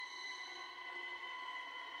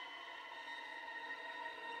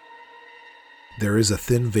There is a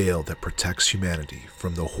thin veil that protects humanity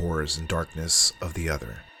from the horrors and darkness of the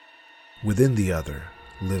other. Within the other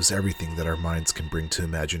lives everything that our minds can bring to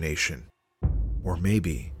imagination. Or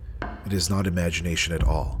maybe it is not imagination at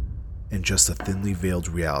all, and just a thinly veiled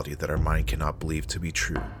reality that our mind cannot believe to be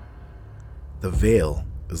true. The veil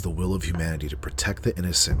is the will of humanity to protect the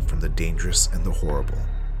innocent from the dangerous and the horrible.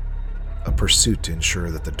 A pursuit to ensure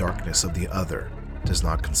that the darkness of the other does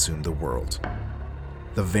not consume the world.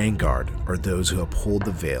 The vanguard are those who uphold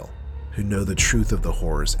the veil, who know the truth of the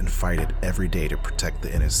horrors and fight it every day to protect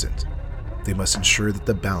the innocent. They must ensure that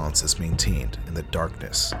the balance is maintained and the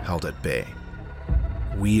darkness held at bay.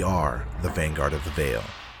 We are the vanguard of the veil.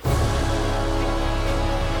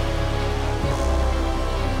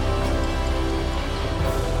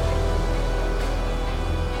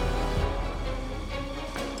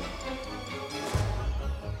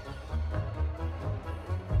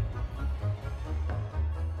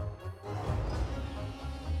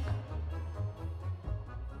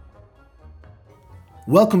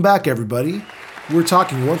 Welcome back, everybody. We're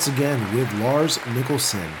talking once again with Lars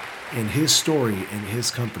Mikkelsen and his story and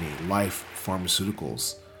his company, L.I.F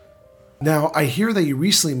Pharmaceuticals. Now, I hear that you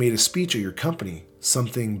recently made a speech at your company.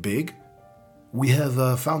 Something big? We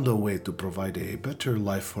have found a way to provide a better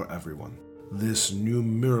life for everyone. This new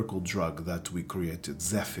miracle drug that we created,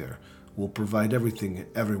 Zephyr, will provide everything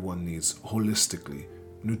everyone needs holistically,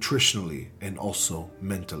 nutritionally, and also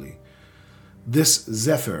mentally. This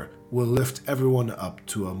Zephyr will lift everyone up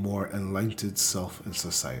to a more enlightened self and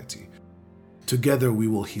society. Together we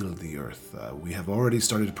will heal the earth. We have already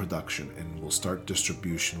started production and will start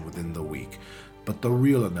distribution within the week. But the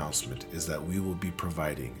real announcement is that we will be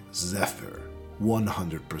providing Zephyr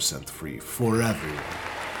 100% free for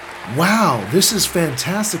everyone. Wow, this is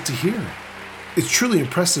fantastic to hear. It's truly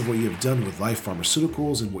impressive what you have done with L.I.F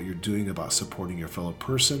Pharmaceuticals and what you're doing about supporting your fellow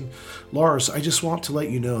person. Lars, I just want to let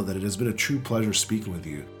you know that it has been a true pleasure speaking with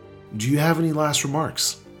you. Do you have any last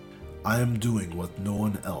remarks? I am doing what no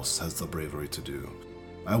one else has the bravery to do.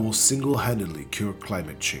 I will single-handedly cure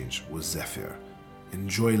climate change with Zephyr.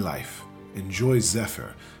 Enjoy life, enjoy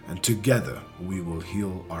Zephyr, and together we will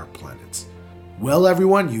heal our planet. Well,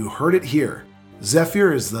 everyone, you heard it here.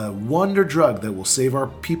 Zephyr is the wonder drug that will save our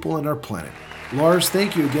people and our planet. Lars,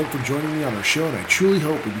 thank you again for joining me on our show, and I truly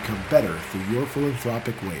hope we become better through your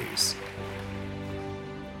philanthropic ways.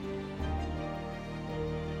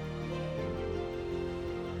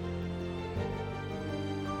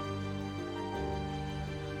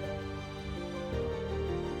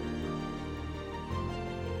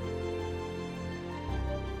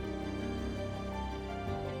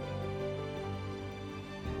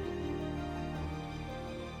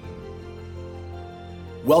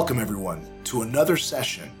 Welcome, everyone, to another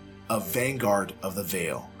session of Vanguard of the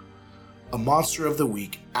Veil, a Monster of the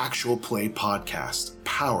Week actual play podcast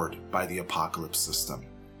powered by the Apocalypse System.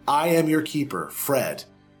 I am your keeper, Fred,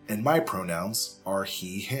 and my pronouns are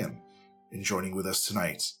he, him. And joining with us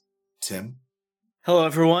tonight, Tim. Hello,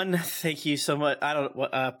 everyone. Thank you so much.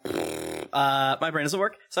 My brain doesn't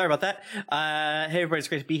work. Sorry about that. Hey, everybody. It's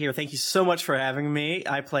great to be here. Thank you so much for having me.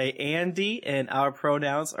 I play Andy, and our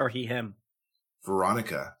pronouns are he, him.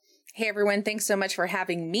 Veronica. Hey, everyone. Thanks so much for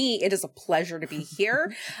having me. It is a pleasure to be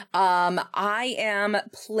here. I am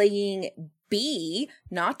playing B,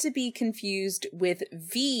 not to be confused with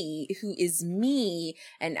V, who is me,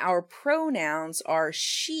 and our pronouns are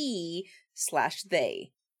she/they.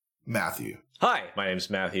 Matthew. Hi, my name's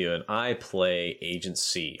Matthew, and I play Agent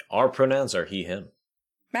C. Our pronouns are he, him.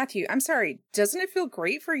 Matthew, I'm sorry. Doesn't it feel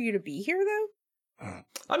great for you to be here, though?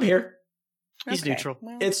 I'm here. He's neutral.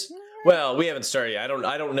 Well, we haven't started yet.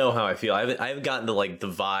 I don't know how I feel. I haven't gotten to like the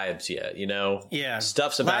vibes yet, you know? Yeah.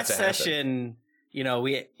 Stuff's about to happen. Last session,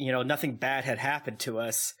 nothing bad had happened to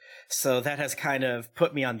us, so that has kind of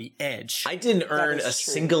put me on the edge. I didn't earn a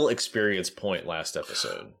single experience point last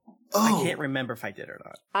episode. I can't remember if I did or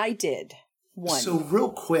not. I did. One. So real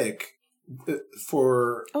quick,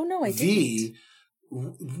 for I V,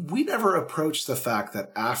 we never approached the fact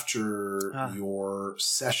that after your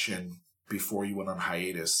session, before you went on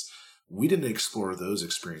hiatus, we didn't explore those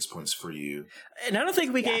experience points for you. And I don't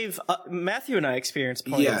think we gave Matthew and I experience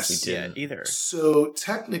points yet either. So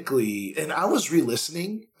technically, and I was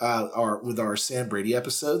re-listening with our Sam Brady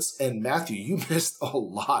episodes, and Matthew, you missed a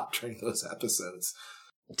lot during those episodes.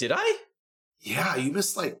 Did I? Yeah, you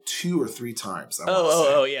missed like 2 or 3 times.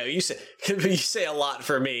 Yeah. You say a lot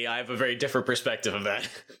for me. I have a very different perspective of that.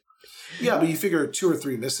 Yeah, but you figure 2 or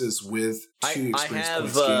 3 misses with 2 experience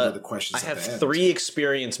points gave you the questions. I have 3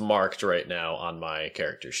 experience marked right now on my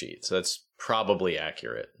character sheet, so that's probably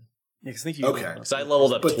accurate. Yeah, okay. Because I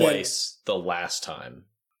leveled up twice the last time.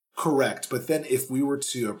 Correct. But then if we were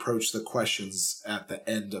to approach the questions at the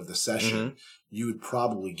end of the session, you would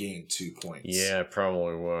probably gain 2 points. Yeah, I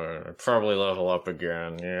probably would. I'd probably level up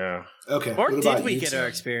again, yeah. Okay. Or what did about we you, get Tim? our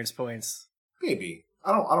experience points? Maybe.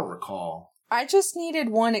 I don't recall. I just needed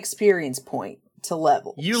 1 experience point to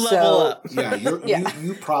level. You level up. Yeah,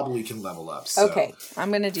 you probably can level up. So. Okay, I'm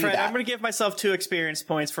going to do Fred, that. I'm going to give myself 2 experience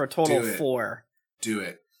points for a total of 4. Do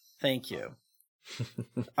it. Thank you.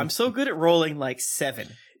 I'm so good at rolling like 7.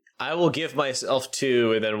 I will give myself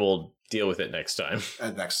 2, and then we'll deal with it next time.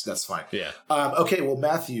 That's fine. Yeah. Okay, well,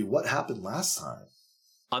 Matthew, what happened last time?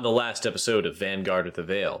 On the last episode of Vanguard with the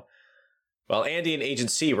Veil, while Andy and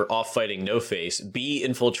Agent C were off fighting No-Face, B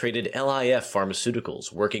infiltrated L.I.F.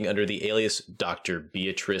 Pharmaceuticals, working under the alias Dr.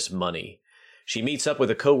 Beatrice Money. She meets up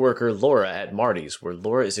with a co-worker, Laura, at Marty's, where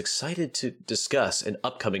Laura is excited to discuss an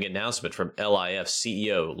upcoming announcement from L.I.F.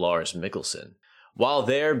 CEO Lars Mikkelsen. While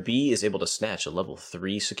there, B is able to snatch a level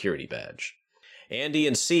 3 security badge. Andy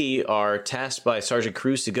and C are tasked by Sergeant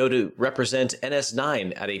Cruz to go to represent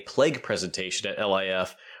NS9 at a plague presentation at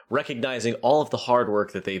L.I.F., recognizing all of the hard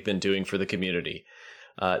work that they've been doing for the community.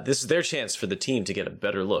 This is their chance for the team to get a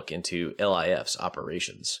better look into L.I.F.'s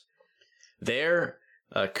operations. There,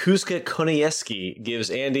 Kuzka Konieski gives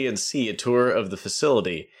Andy and C a tour of the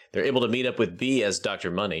facility. They're able to meet up with B as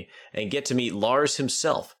Dr. Money and get to meet Lars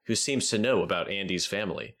himself, who seems to know about Andy's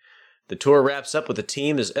family. The tour wraps up with the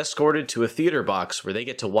team is escorted to a theater box where they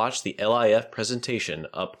get to watch the L.I.F. presentation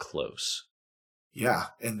up close. Yeah,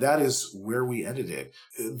 and that is where we ended it.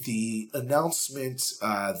 The announcement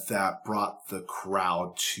that brought the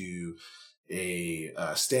crowd to a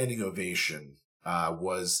standing ovation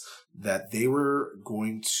was that they were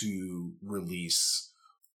going to release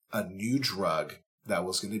a new drug that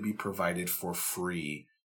was going to be provided for free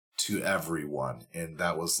to everyone. And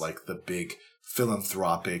that was like the big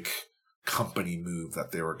philanthropic company move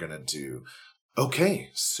that they were going to do.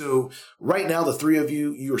 Okay, so right now the 3 of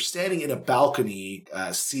you are standing in a balcony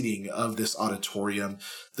seating of this auditorium.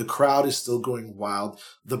 The crowd is still going wild.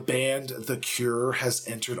 The band, The Cure, has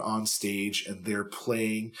entered on stage and they're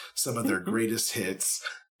playing some of their greatest hits.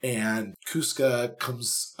 And Kuzka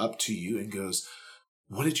comes up to you and goes,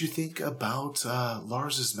 "What did you think about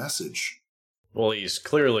Lars's message?" Well, he's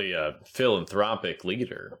clearly a philanthropic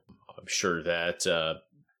leader. I'm sure that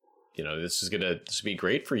this is gonna be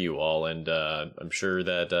great for you all, and I'm sure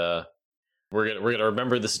that we're gonna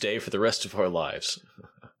remember this day for the rest of our lives.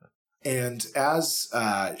 And as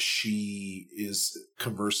she is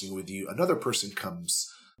conversing with you, another person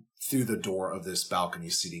comes through the door of this balcony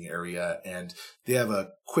seating area, and they have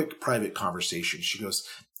a quick private conversation. She goes,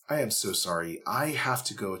 "I am so sorry. I have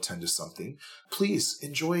to go attend to something. Please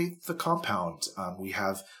enjoy the compound. We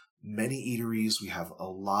have many eateries. We have a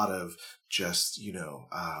lot of just,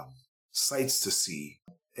 sights to see.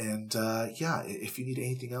 And if you need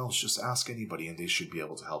anything else, just ask anybody and they should be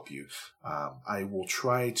able to help you. I will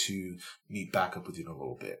try to meet back up with you in a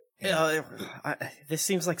little bit." This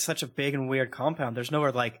seems like such a big and weird compound. There's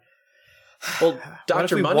nowhere like... Well,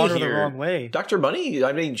 Dr. Money here, here. the wrong way? Dr. Money,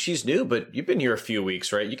 I mean, she's new, but you've been here a few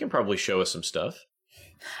weeks, right? You can probably show us some stuff.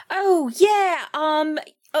 Oh, yeah,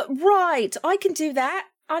 right, I can do that.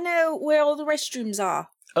 I know where all the restrooms are.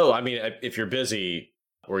 Oh, I mean, if you're busy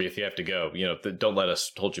or if you have to go, don't let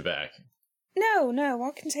us hold you back. No,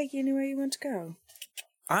 I can take you anywhere you want to go.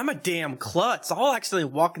 I'm a damn klutz. I'll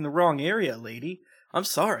accidentally walk in the wrong area, lady. I'm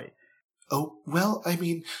sorry. Oh, well, I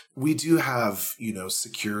mean, we do have,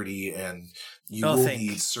 security, and you will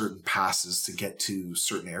need certain passes to get to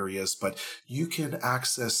certain areas, but you can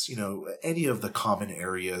access, any of the common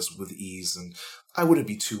areas with ease, and I wouldn't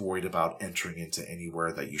be too worried about entering into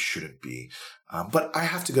anywhere that you shouldn't be. But I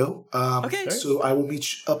have to go. Okay. So I will meet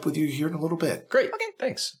up with you here in a little bit. Great. Okay.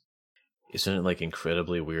 Thanks. Isn't it,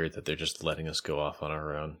 incredibly weird that they're just letting us go off on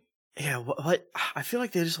our own? Yeah, what? I feel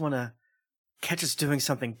like they just want to catch us doing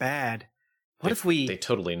something bad. What if we... They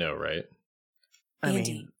totally know, right?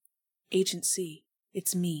 Andy, Agent C,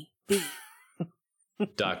 it's me, B.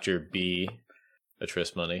 Dr. B.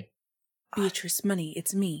 Beatrice Money. Beatrice Money,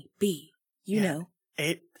 it's me, B. You know.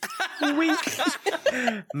 Wink.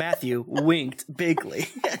 Matthew winked bigly.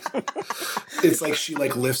 It's like she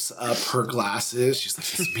lifts up her glasses. She's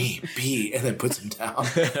like, "It's me, B," and then puts them down.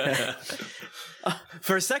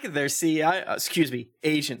 For a second there,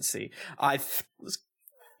 Agent C.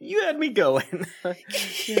 You had me going.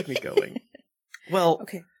 Well,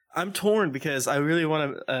 okay. I'm torn because I really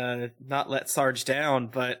want to not let Sarge down,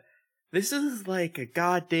 but this is like a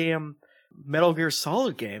goddamn Metal Gear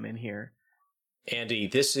Solid game in here. Andy,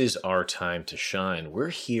 this is our time to shine. We're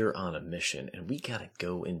here on a mission, and we gotta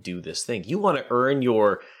go and do this thing. You want to earn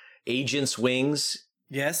your agent's wings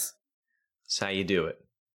Yes? That's how you do it.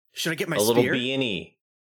 Should I get my A spear? little B&E.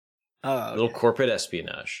 Oh, A little corporate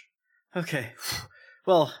espionage. okay.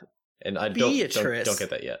 Well, And I Beatrice. don't get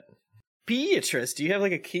that yet. Beatrice, do you have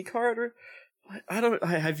like a key card or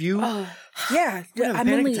have you? Yeah, I'm having a I'm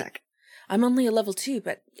panic only attack. I'm only a level 2,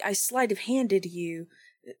 but I sleight of handed you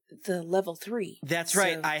the level 3. That's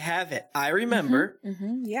right. I have it. I remember.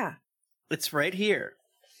 Yeah. It's right here.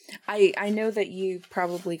 I know that you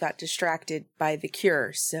probably got distracted by the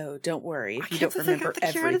cure, so don't worry if you don't remember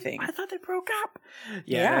everything. I thought they broke up.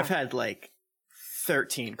 Yeah, I've had like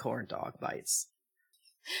 13 corn dog bites.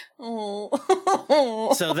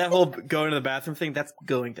 Oh. So that whole going to the bathroom thing, that's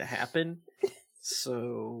going to happen.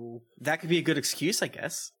 So that could be a good excuse, I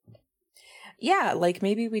guess. Yeah, like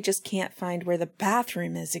maybe we just can't find where the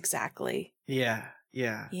bathroom is exactly. Yeah.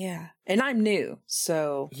 Yeah. And I'm new,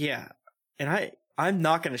 so. Yeah. And I'm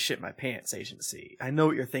not going to shit my pants, Agency. I know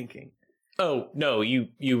what you're thinking. Oh, no,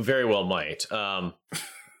 you very well might. I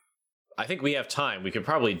think we have time. We could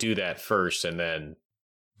probably do that first and then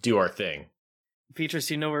do our thing.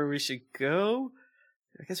 Beatrice, you know where we should go?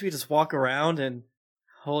 I guess we just walk around and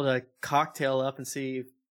hold a cocktail up and seem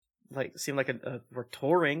like we're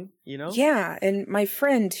touring, you know? Yeah, and my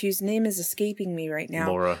friend, whose name is escaping me right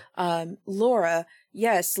now. Laura.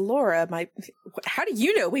 Yes, Laura, how do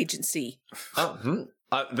you know Agency?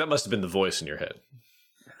 That must have been the voice in your head.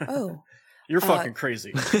 Oh. You're fucking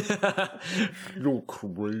crazy. You're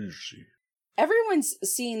crazy. Everyone's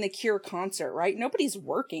seeing the Cure concert, right? Nobody's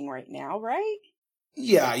working right now, right?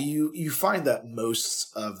 Yeah, you find that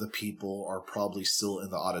most of the people are probably still in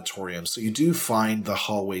the auditorium. So you do find the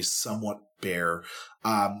hallways somewhat bare.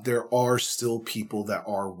 There are still people that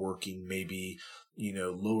are working, maybe,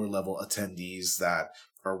 lower level attendees that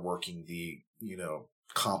are working the,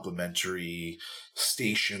 complimentary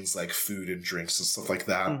stations like food and drinks and stuff like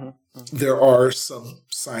that. There are some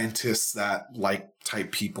scientists that, like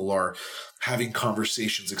type people, are having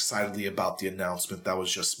conversations excitedly about the announcement that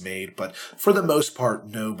was just made. But for the most part,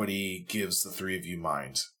 nobody gives the three of you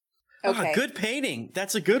mind. Okay. Good painting.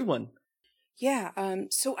 That's a good one. Yeah.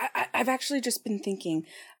 So I've actually just been thinking,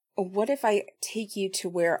 what if I take you to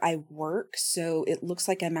where I work? So it looks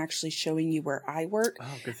like I'm actually showing you where I work,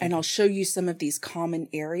 and I'll show you some of these common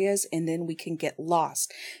areas, and then we can get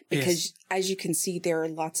lost because as you can see, there are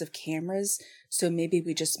lots of cameras. So maybe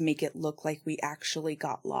we just make it look like we actually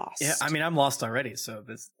got lost. Yeah. I mean, I'm lost already, so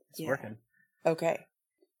it's working. Okay.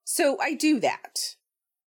 So I do that.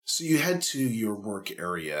 So you head to your work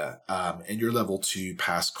area, and your level 2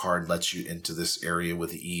 pass card lets you into this area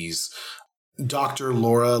with ease. Dr.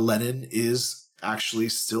 Laura Lennon is actually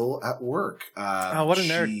still at work. What a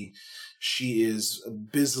nerd. She is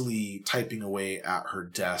busily typing away at her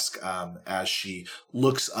desk as she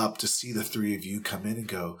looks up to see the three of you come in and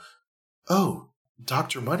go, "Oh,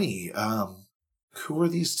 Dr. Money, who are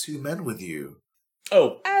these two men with you?"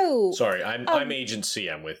 Oh, sorry, I'm Agent C.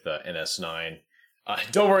 I'm with NS9.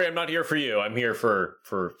 Don't worry, I'm not here for you. I'm here for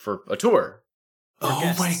a tour.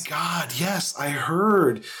 Oh my God, yes, I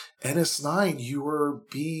heard. NS9, you were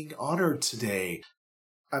being honored today.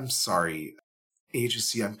 I'm sorry,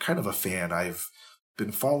 Agency, I'm kind of a fan. I've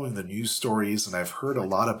been following the news stories, and I've heard a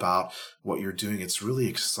lot about what you're doing. It's really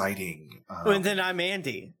exciting. And then I'm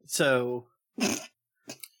Andy, so...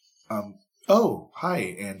 Oh, hi,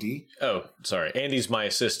 Andy. Oh, sorry. Andy's my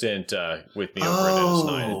assistant with me over at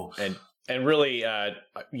NS9. And really,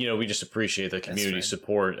 we just appreciate the community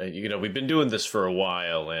support. We've been doing this for a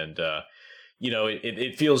while, and,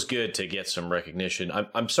 it feels good to get some recognition.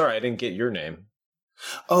 I'm sorry, I didn't get your name.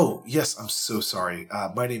 Oh, yes, I'm so sorry.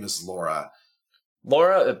 My name is Laura.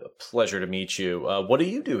 Laura, a pleasure to meet you. What do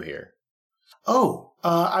you do here? Oh,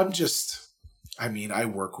 I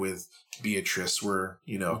work with Beatrice. We're,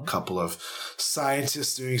 a couple of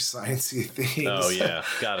scientists doing sciencey things. Oh, yeah,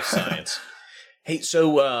 got a science. Hey,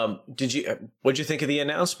 so what'd you think of the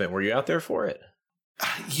announcement? Were you out there for it?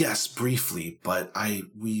 Yes, briefly, but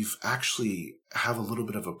we've actually have a little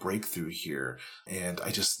bit of a breakthrough here, and I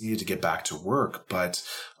just needed to get back to work. But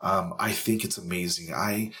I think it's amazing.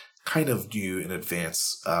 I kind of knew in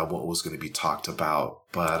advance what was going to be talked about,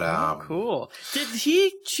 but cool. Did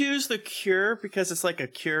he choose the cure because it's like a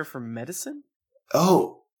cure for medicine?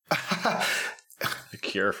 Oh. A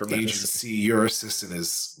cure for medicine. Agency, your assistant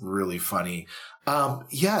is really funny.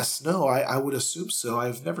 Yes, no, I would assume so.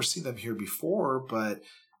 I've never seen them here before, but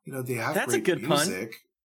they have That's great a good music.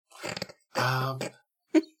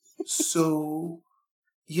 So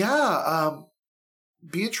yeah,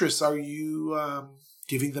 Beatrice, are you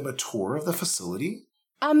giving them a tour of the facility?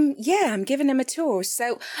 Yeah, I'm giving him a tour.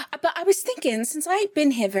 So, but I was thinking, since I ain't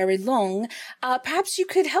been here very long, perhaps you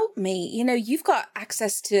could help me. You've got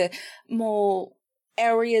access to more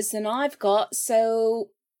areas than I've got. So,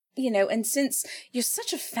 and since you're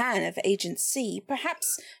such a fan of Agent C,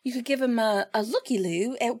 perhaps you could give him a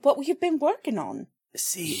looky-loo at what we've been working on.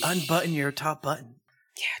 See, unbutton your top button.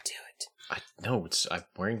 Yeah, do it. I'm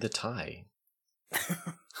wearing the tie.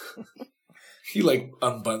 He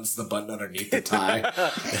unbuttons the button underneath the tie.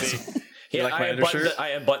 Yeah, like my I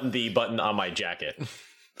unbuttoned the button on my jacket.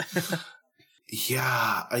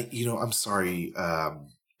 Yeah, I'm sorry,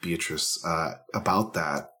 Beatrice, about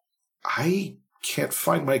that. I can't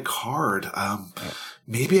find my card.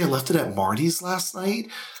 Maybe I left it at Marty's last night.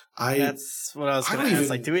 That's what I was going to ask.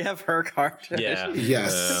 Even... do we have her card? Yeah.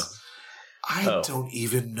 Yes. I don't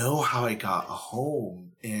even know how I got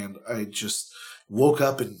home, and I just woke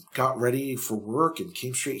up and got ready for work and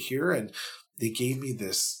came straight here, and they gave me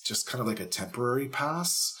this just kind of like a temporary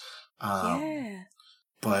pass. Yeah.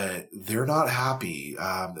 But they're not happy.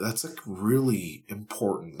 That's really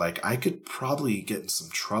important. I could probably get in some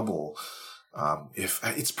trouble if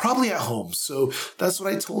it's probably at home. So that's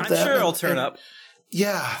what I told them. I'm sure it'll turn up.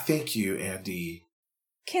 Yeah, thank you, Andy.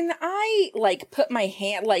 Can I, put my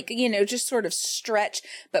hand, just sort of stretch,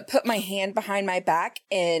 but put my hand behind my back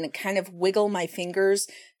and kind of wiggle my fingers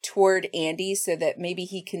toward Andy so that maybe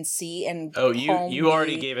he can see and you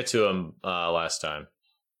already gave it to him last time.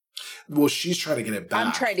 Well, she's trying to get it back.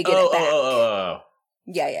 I'm trying to get it back. Oh.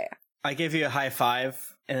 Yeah. I gave you a high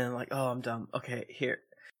five, and then I'm dumb. Okay, here.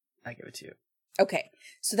 I give it to you. Okay,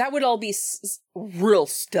 so that would all be real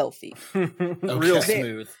stealthy. Real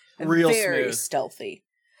smooth. Very stealthy.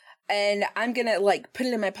 And I'm gonna put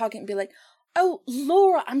it in my pocket and be like, "Oh,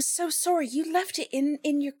 Laura, I'm so sorry. You left it in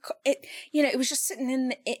your it was just sitting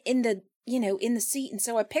in the seat, and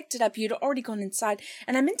so I picked it up. You'd already gone inside,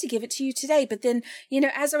 and I meant to give it to you today, but then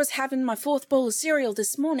as I was having my fourth bowl of cereal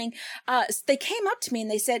this morning, they came up to me and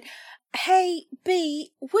they said, 'Hey,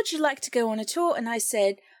 B, would you like to go on a tour?' And I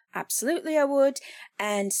said, 'Absolutely, I would.'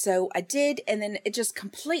 And so I did, and then it just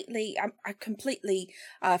I completely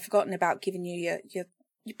forgotten about giving you your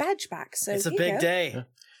badge back. So it's a big day.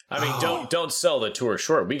 I mean, don't sell the tour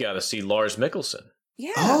short. We got to see Lars Mikkelsen.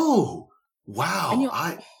 Yeah. Oh,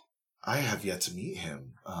 wow. I have yet to meet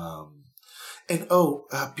him. And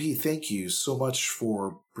B, thank you so much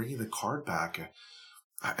for bringing the card back.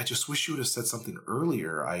 I just wish you would have said something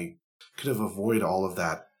earlier. I could have avoided all of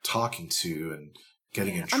that talking to and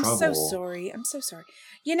getting in trouble. I'm so sorry. I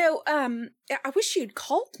wish you'd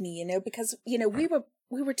called me, because,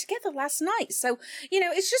 we were together last night. So,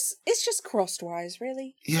 it's just crosswise,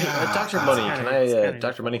 really. Yeah. Dr.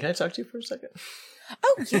 Money, can I talk to you for a second?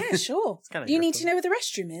 Oh, yeah, sure. Do you need to know where the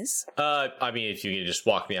restroom is? I mean, if you could just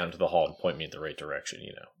walk me out into the hall and point me in the right direction,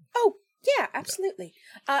 Oh, yeah, absolutely.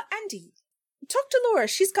 Andy, talk to Laura.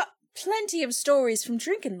 She's got plenty of stories from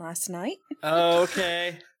drinking last night.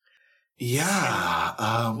 Okay.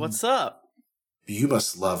 Yeah. What's up? You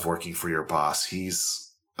must love working for your boss. He's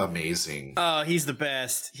amazing. Oh, he's the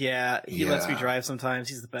best. Yeah, he lets me drive sometimes.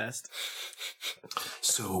 He's the best.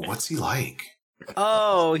 So, what's he like?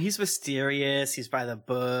 Oh, he's mysterious. He's by the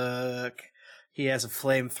book. He has a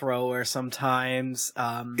flamethrower sometimes.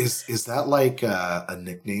 Is that like a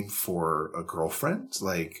nickname for a girlfriend?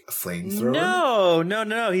 Like a flamethrower?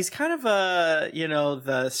 No. He's kind of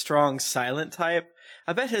the strong, silent type.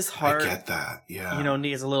 I bet his heart, I get that, yeah.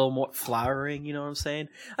 Needs a little more flowering, you know what I'm saying?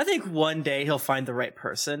 I think one day he'll find the right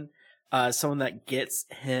person, someone that gets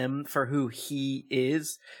him for who he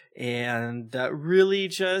is, and really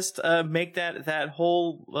just make that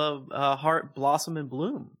whole heart blossom and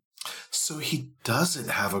bloom. So he doesn't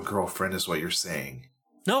have a girlfriend is what you're saying?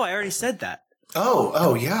 No, I already said that.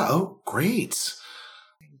 Oh, yeah. Oh, great.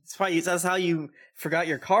 That's how you forgot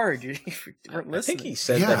your card. You weren't listening. I think he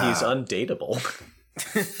said that he's undateable.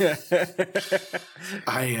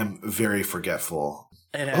 I am very forgetful.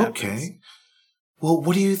 It happens. Okay. Well,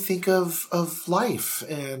 what do you think of life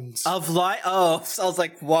and of life? Oh, I was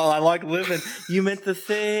like, "Well, I like living." You meant the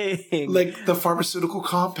thing, like the pharmaceutical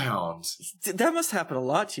compound. That must happen a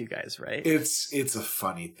lot to you guys, right? It's a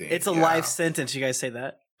funny thing. It's a life sentence. You guys say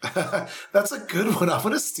that? That's a good one. I'm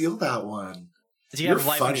gonna steal that one. Do you have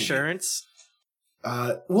life insurance?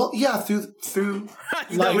 Well, yeah, through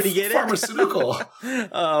Life Pharmaceutical.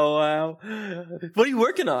 Oh wow! What are you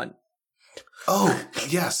working on? Oh,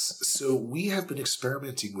 yes. So we have been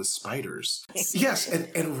experimenting with spiders. Yes,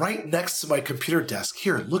 and right next to my computer desk,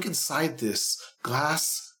 here, look inside this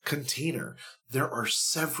glass container. There are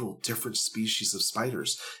several different species of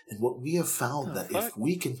spiders. And what we have found if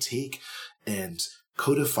we can take and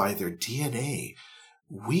codify their DNA,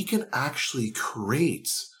 we can actually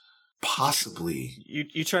create possibly...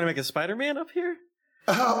 You trying to make a Spider-Man up here?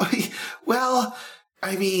 Well,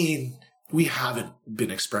 I mean, we haven't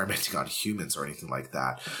been experimenting on humans or anything like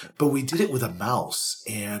that, but we did it with a mouse,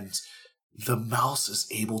 and the mouse is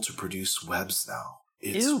able to produce webs now.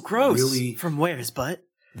 It's Ew, gross. Really, from where, his butt?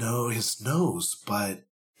 No, his nose, but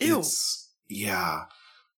Ew. It's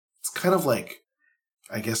kind of like,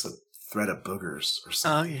 I guess, a thread of boogers or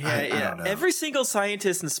something. I don't know. Every single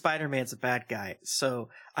scientist in Spider-Man's a bad guy, so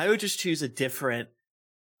I would just choose a different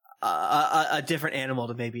animal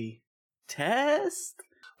to maybe test.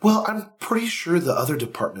 Well, I'm pretty sure the other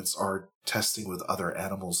departments are testing with other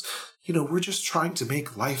animals. We're just trying to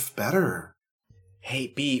make life better. Hey,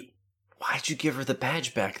 B, why'd you give her the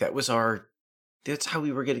badge back? That's how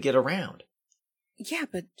we were going to get around. Yeah,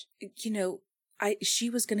 but, she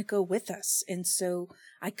was going to go with us, and so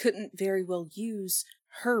I couldn't very well use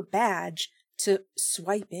her badge to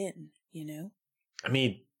swipe in, I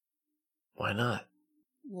mean, why not?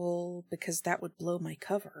 Well, because that would blow my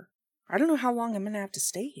cover. I don't know how long I'm going to have to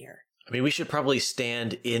stay here. I mean, we should probably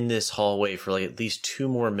stand in this hallway for at least 2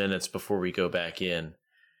 more minutes before we go back in.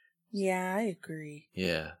 Yeah, I agree.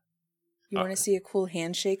 Yeah. You want to see a cool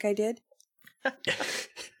handshake I did?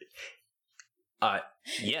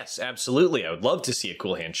 Yes, absolutely. I would love to see a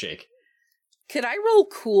cool handshake. Could I roll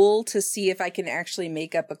cool to see if I can actually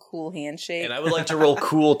make up a cool handshake? And I would like to roll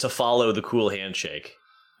cool to follow the cool handshake.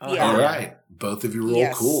 Yeah. All right. Both of you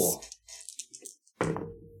roll cool.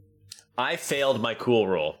 I failed my cool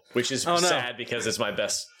roll, which is sad because it's my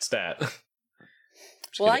best stat.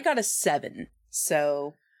 Well, I got a 7,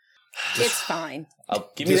 so it's fine.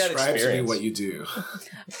 Give me that experience. experience. To me what you do.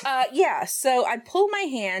 So I pull my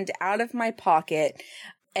hand out of my pocket,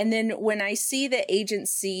 and then when I see that Agent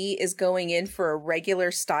C is going in for a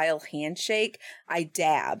regular style handshake, I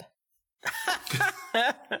dab.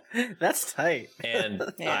 That's tight. And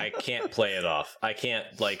I can't play it off. I can't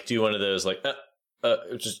do one of those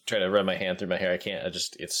just trying to run my hand through my hair. I can't.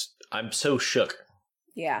 I'm so shook.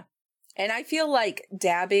 Yeah. And I feel like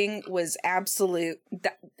dabbing was absolute,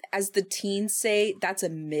 as the teens say, that's a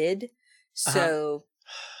mid. So.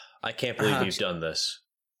 I can't believe you've done this.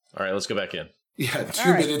 All right, let's go back in. Yeah,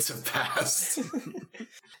 2 minutes have passed.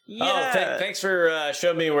 Yeah. Thanks for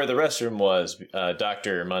showing me where the restroom was,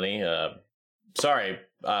 Dr. Money. Sorry,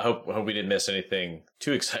 I hope we didn't miss anything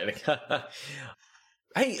too exciting.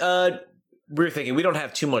 Hey, we were thinking we don't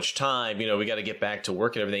have too much time. We got to get back to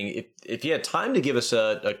work and everything. If you had time to give us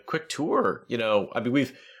a quick tour, I mean,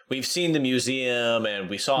 we've seen the museum and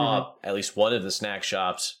we saw at least one of the snack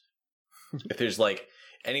shops. If there's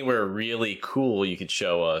anywhere really cool you could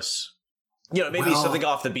show us, maybe something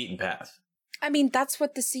off the beaten path. I mean, that's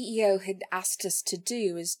what the CEO had asked us to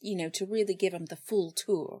do is, to really give him the full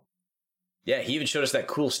tour. Yeah, he even showed us that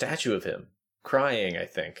cool statue of him crying, I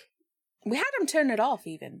think. We had him turn it off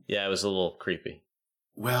even. Yeah, it was a little creepy.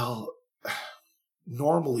 Well,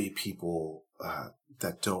 normally people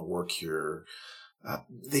that don't work here,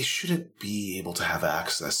 they shouldn't be able to have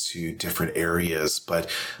access to different areas,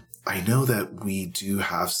 but I know that we do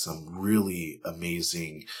have some really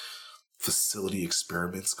amazing facility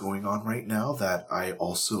experiments going on right now that I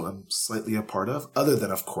also am slightly a part of, other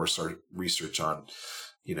than, of course, our research on,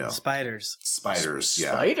 spiders.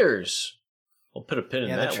 Yeah. Spiders? We'll put a pin in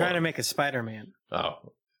that. Yeah, they're trying to make a Spider-Man.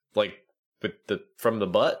 Oh, with from the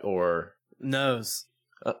butt or nose?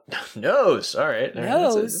 Nose. All right.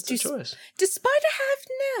 Nose. That's a choice. Does spider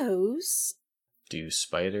have nose? Do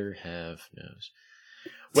spider have nose?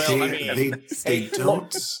 Well, they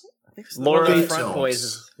don't. Laura, front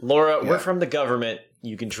voices. Laura, we're from the government.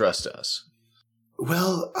 You can trust us.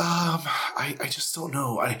 Well, I just don't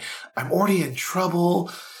know. I'm already in trouble.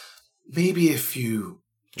 Maybe if you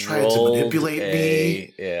tried to manipulate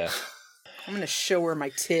me. Yeah. I'm gonna show her my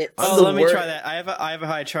tits. Let me try that. I have a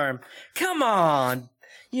high charm. Come on.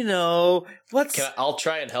 I'll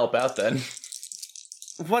try and help out then.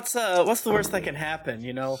 What's the worst that can happen,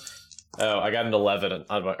 Oh, I got an 11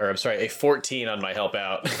 on my, or I'm sorry, a 14 on my help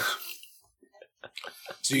out.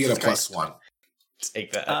 So you get a +1.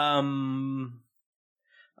 Take that.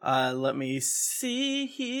 Let me see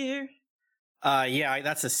here. Yeah,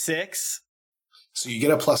 that's a 6. So you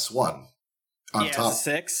get a +1 on top. It's a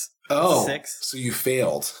 6. Oh, 6. So you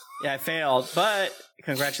failed. Yeah, I failed, but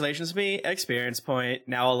congratulations to me. Experience point.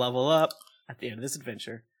 Now I'll level up at the end of this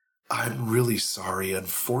adventure. I'm really sorry.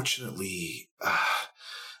 Unfortunately,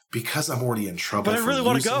 because I'm already in trouble. But I really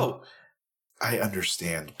want to go. I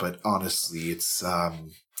understand, but honestly, it's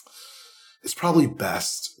probably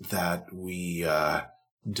best that we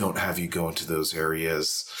don't have you go into those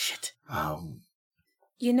areas. Shit.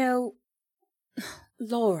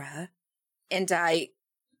 Laura. And I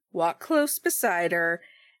walk close beside her,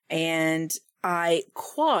 and I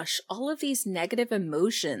quash all of these negative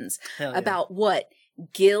emotions about what?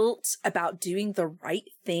 Guilt, about doing the right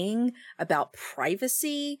thing, about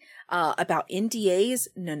privacy, about NDAs.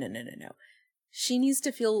 No. She needs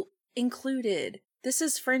to feel included. This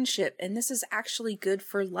is friendship, and this is actually good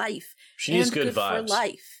for life. She needs good vibes. For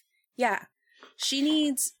life. Yeah. She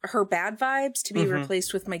needs her bad vibes to be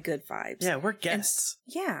replaced with my good vibes. Yeah, we're guests.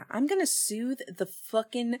 And, I'm gonna soothe the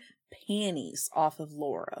fucking panties off of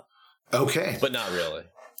Laura. Okay. But not really.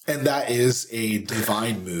 And that is a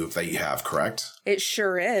divine move that you have, correct? It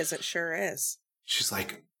sure is. It sure is. She's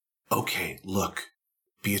like, okay, look,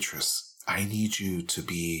 Beatrice, I need you to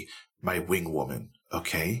be my wing woman,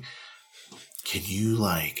 okay? Can you,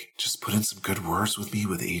 just put in some good words with me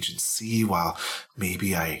with Agent C while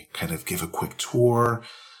maybe I kind of give a quick tour?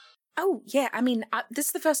 Oh, yeah. I mean, this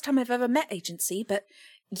is the first time I've ever met Agent C, but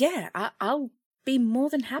yeah, I'll be more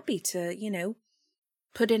than happy to,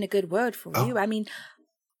 put in a good word for you. I mean,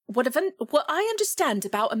 what I understand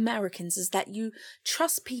about Americans is that you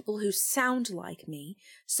trust people who sound like me.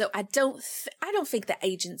 So I don't think the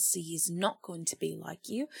agency is not going to be like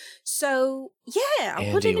you. So yeah,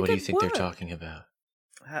 I'll put in a good word. What do you think they're talking about?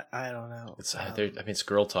 I don't know. It's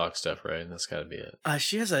girl talk stuff, right? That's got to be it.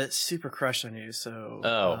 She has a super crush on you, so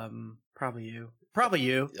probably you.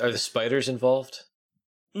 Are the spiders involved?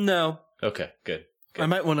 No. Okay, good. I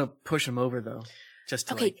might want to push him over though, just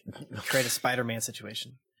to create a Spider-Man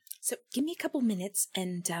situation. So give me a couple minutes,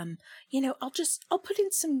 and I'll put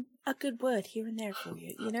in a good word here and there for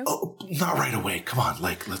you. Oh, not right away. Come on,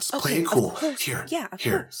 let's play it cool. Here, of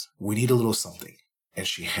course. We need a little something. And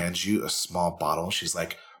she hands you a small bottle. She's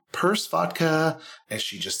like, purse vodka, and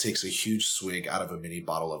she just takes a huge swig out of a mini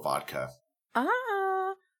bottle of vodka.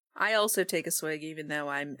 I also take a swig, even though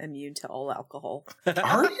I'm immune to all alcohol.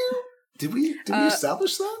 Are you? Did we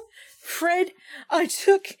establish that? Fred, I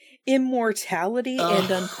took immortality and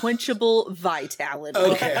unquenchable vitality.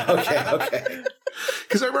 Okay.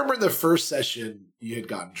 Because I remember in the first session you had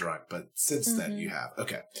gotten drunk, but since then you have.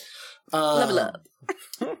 Okay. Level up.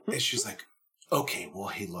 And she's like, okay, well,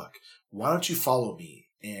 hey, look, why don't you follow me?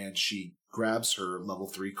 And she grabs her level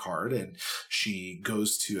 3 card and she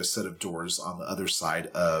goes to a set of doors on the other side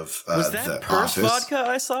of Was that the purse office. vodka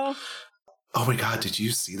I saw? Oh my God, did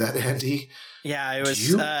you see that, Andy? Yeah, it was. Do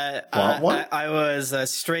you want one? I was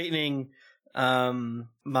straightening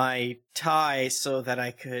my tie so that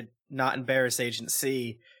I could not embarrass Agent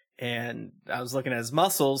C, and I was looking at his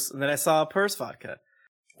muscles, and then I saw a purse vodka.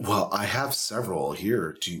 Well, I have several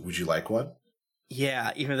here. Would you like one?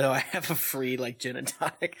 Yeah, even though I have a free gin and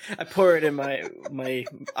tonic, I pour it in my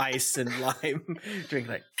ice and lime drink.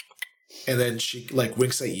 And then she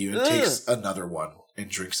winks at you and takes another one and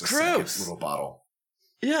drinks a second little bottle.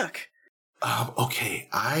 Yuck. Okay,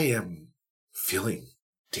 I am feeling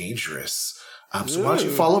dangerous. So why don't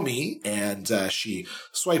you follow me? And she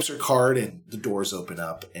swipes her card and the doors open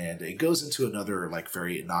up and it goes into another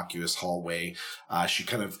very innocuous hallway. She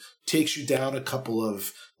kind of takes you down a couple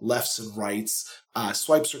of lefts and rights,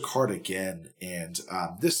 swipes her card again. And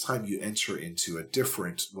this time you enter into a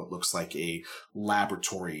different, what looks like a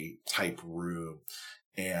laboratory type room.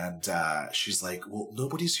 And she's like, well,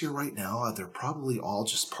 nobody's here right now. They're probably all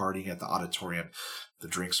just partying at the auditorium. The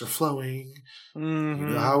drinks are flowing. Mm-hmm.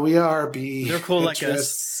 You know how we are, B. They're cool like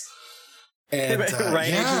us. And right,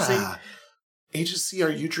 yeah. Agency, are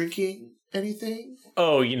you drinking anything?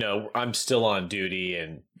 Oh, I'm still on duty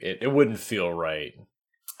and it wouldn't feel right.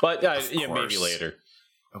 But maybe later.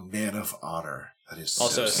 A man of honor. That is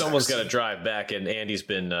also, so someone's sexy. got to drive back, and Andy's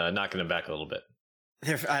been knocking him back a little bit.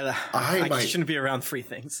 I shouldn't be around free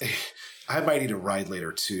things. I might need a ride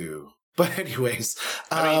later, too. But anyways.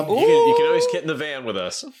 You can always get in the van with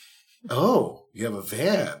us. Oh, you have a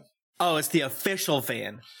van. Oh, it's the official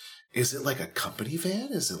van. Is it like a company van?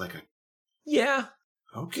 Is it like a... Yeah.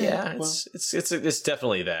 Okay. Yeah, well, it's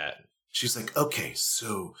definitely that. She's like, okay,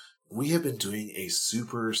 so we have been doing a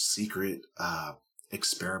super secret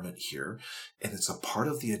experiment here, and it's a part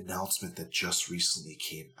of the announcement that just recently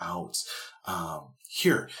came out.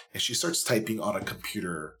 Here. And she starts typing on a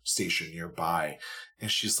computer station nearby, and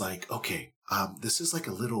she's like, okay, this is like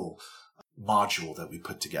a little module that we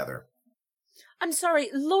put together. I'm sorry,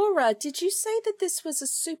 Laura, did you say that this was a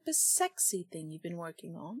super sexy thing you've been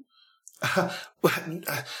working on?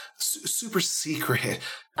 Super secret.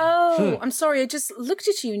 Oh, I'm sorry. I just looked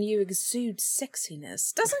at you and you exude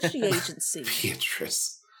sexiness. Doesn't she, Agency?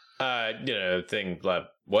 Beatrice. Thing, blah,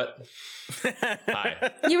 what?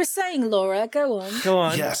 Hi. You were saying, Laura, go on. Go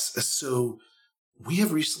on. Yes, so we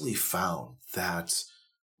have recently found that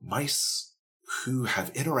mice who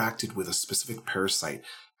have interacted with a specific parasite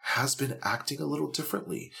has been acting a little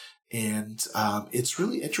differently. And it's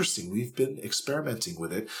really interesting. We've been experimenting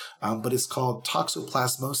with it, but it's called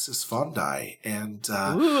Toxoplasmosis fondi. And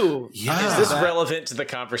Ooh, yeah. Is this relevant to the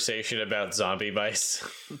conversation about zombie mice?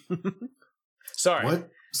 Sorry. What?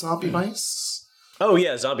 Zombie mice? Oh,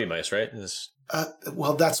 yeah, zombie mice, right?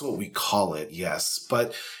 Well, that's what we call it, yes.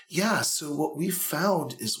 But yeah, so what we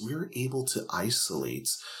found is we're able to isolate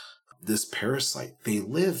this parasite. They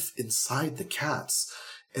live inside the cats,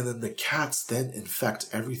 and then the cats then infect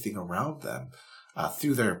everything around them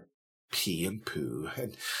through their pee and poo.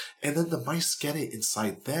 And then the mice get it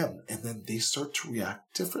inside them, and then they start to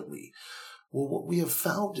react differently. Well, what we have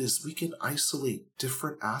found is we can isolate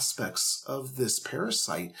different aspects of this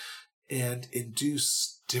parasite and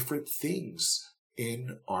induce different things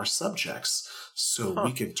in our subjects. So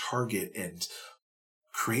we can target and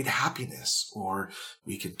create happiness, or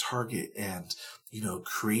we can target and,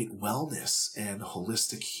 create wellness and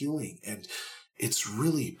holistic healing. And it's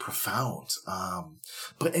really profound.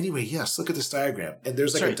 But anyway, yes, look at this diagram. And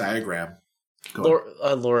there's a diagram.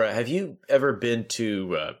 Laura, have you ever been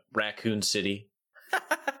to Raccoon City?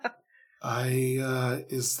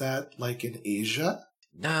 Is that like in Asia?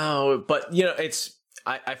 No, but it's.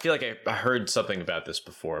 I feel like I heard something about this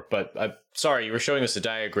before, but I'm sorry, you were showing us a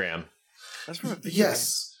diagram. That's from a video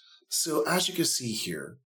Yes. So as you can see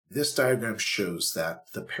here, this diagram shows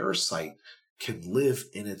that the parasite can live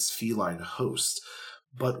in its feline host,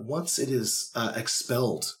 but once it is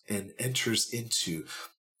expelled and enters into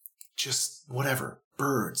just whatever,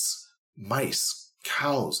 birds, mice,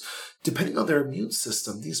 cows, depending on their immune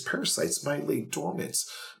system, these parasites might lay dormant.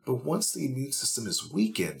 But once the immune system is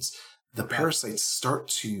weakened, the parasites start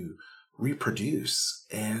to reproduce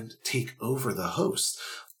and take over the host.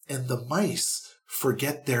 And the mice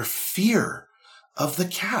forget their fear of the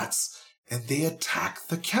cats, and they attack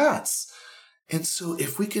the cats. And so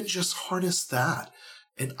if we can just harness that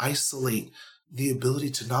and isolate the ability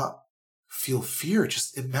to not feel fear,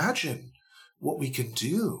 just imagine what we can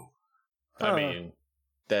do. I'm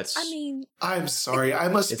sorry. I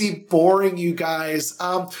must be boring you guys.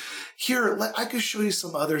 Here, I could show you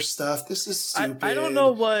some other stuff. This is stupid. I don't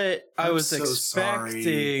know what I was so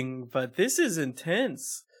expecting, but this is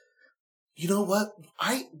intense. You know what?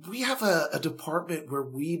 We have a department where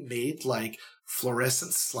we made like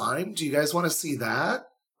fluorescent slime. Do you guys want to see that?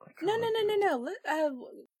 No.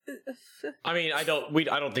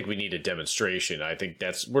 I don't think we need a demonstration. I think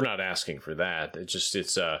we're not asking for that.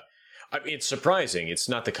 It's surprising. It's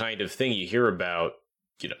not the kind of thing you hear about.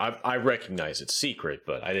 I recognize it's secret,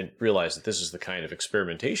 but I didn't realize that this is the kind of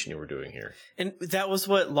experimentation you were doing here. And that was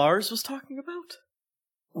what Lars was talking about?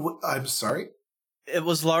 I'm sorry? It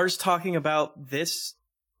was Lars talking about this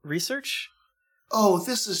research? Oh,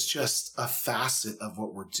 this is just a facet of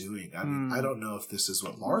what we're doing. I mean, I don't know if this is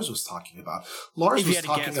what Lars was talking about. Lars was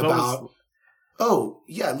talking about... Oh,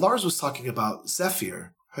 yeah, Lars was talking about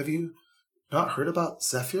Zephyr. Have you not heard about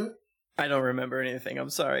Zephyr? I don't remember anything.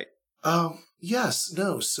 I'm sorry. Yes,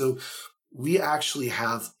 no. So we actually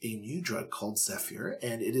have a new drug called Zephyr,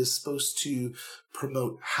 and it is supposed to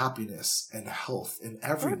promote happiness and health in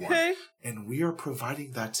everyone. Okay. And we are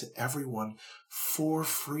providing that to everyone for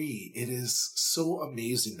free. It is so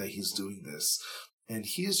amazing that he's doing this. And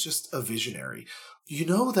he is just a visionary. You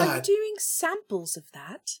know that... Are you doing samples of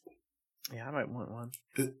that? Yeah, I might want one.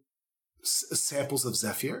 Samples of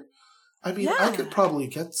Zephyr? I mean, Yeah. I could probably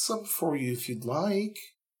get some for you if you'd like.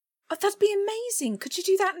 Oh, that'd be amazing. Could you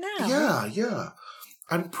do that now? Yeah.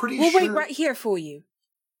 I'm pretty We'll sure... wait right here for you.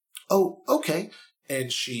 Oh, okay.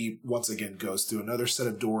 And she, once again, goes through another set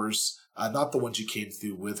of doors. Not the one she came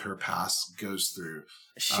through with her pass, goes through.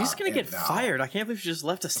 She's going to get fired. I can't believe she just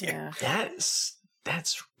left us here. Yeah.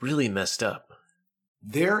 That's really messed up.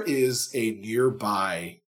 There is a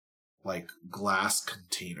nearby, glass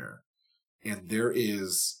container. And there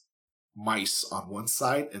is mice on one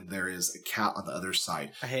side, and there is a cat on the other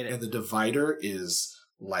side. I hate it. And the divider is,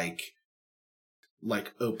 like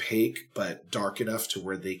opaque, but dark enough to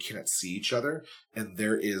where they can't see each other. And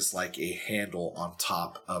there is, a handle on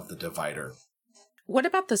top of the divider. What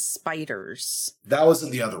about the spiders? That was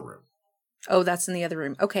in the other room. Oh, that's in the other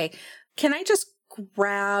room. Okay. Can I just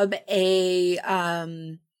grab a,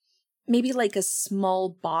 maybe a small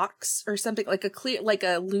box or something, like a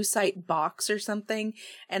lucite box or something,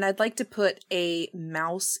 and I'd like to put a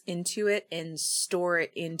mouse into it and store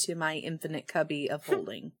it into my infinite cubby of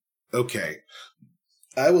holding. Okay.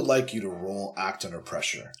 I would like you to roll act under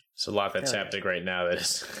pressure. It's a lot that's happening right now. That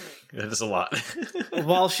is a lot.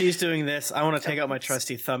 While she's doing this, I want to take out my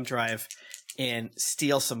trusty thumb drive and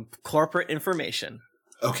steal some corporate information.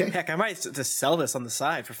 Okay. Heck, I might just sell this on the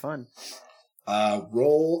side for fun.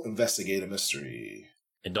 Roll investigate a mystery.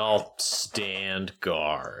 And I'll stand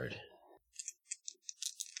guard.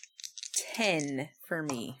 10 for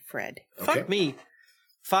me, Fred. Okay. Fuck me.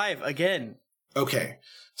 5 again. Okay,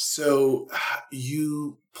 so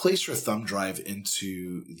you place your thumb drive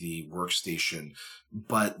into the workstation,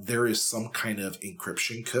 but there is some kind of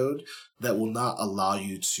encryption code that will not allow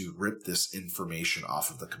you to rip this information off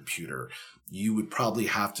of the computer. You would probably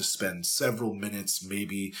have to spend several minutes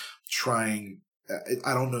maybe trying.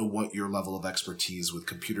 I don't know what your level of expertise with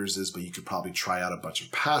computers is, but you could probably try out a bunch of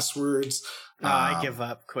passwords. I give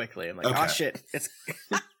up quickly. I'm like, okay. oh shit. It's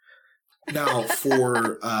Now,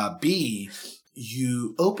 for B,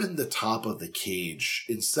 you open the top of the cage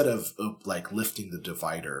instead of like lifting the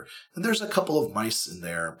divider. And there's a couple of mice in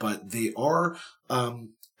there, but they are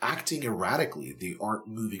acting erratically. They aren't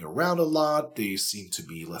moving around a lot. They seem to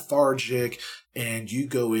be lethargic. And you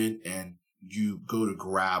go in and you go to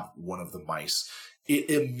grab one of the mice. It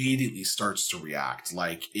immediately starts to react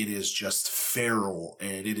like it is just feral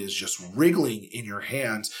and it is just wriggling in your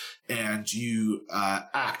hand, and you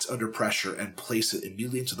act under pressure and place it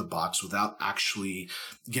immediately into the box without actually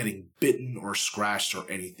getting bitten or scratched or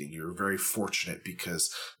anything. You're very fortunate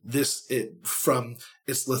because from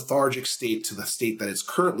its lethargic state to the state that it's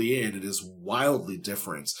currently in, it is wildly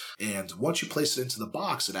different. And once you place it into the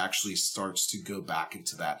box, it actually starts to go back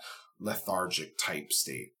into that lethargic type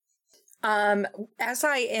state. As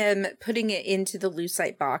I am putting it into the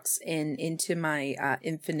lucite box and into my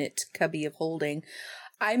infinite cubby of holding,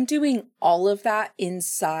 I'm doing all of that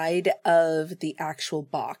inside of the actual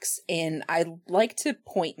box. And I like to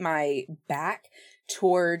point my back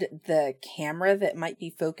toward the camera that might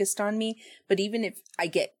be focused on me. But even if I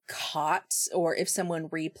get caught or if someone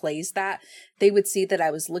replays that, they would see that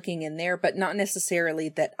I was looking in there, but not necessarily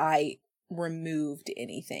that I removed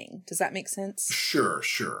anything. Does that make sense? Sure.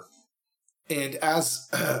 And as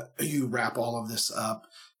you wrap all of this up,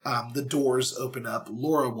 the doors open up.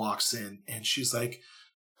 Laura walks in and she's like,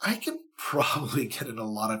 I can probably get in a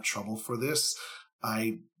lot of trouble for this.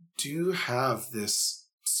 I do have this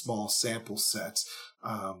small sample set.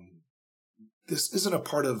 This isn't a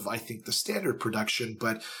part of, I think, the standard production,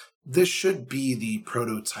 but this should be the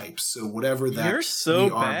prototype. So whatever that you're so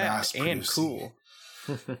we are bad mass and producing. cool.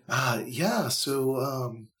 Yeah.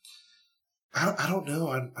 So I don't know.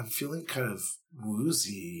 I'm feeling kind of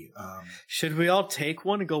woozy. Should we all take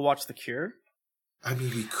one and go watch The Cure? I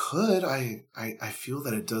mean, we could. I feel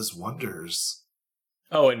that it does wonders.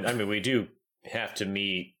 Oh, and I mean, we do have to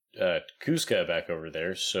meet Kuzka back over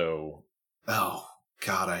there, so... Oh,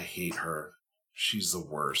 God, I hate her. She's the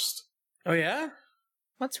worst. Oh, yeah?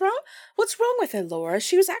 What's wrong? What's wrong with her, Laura?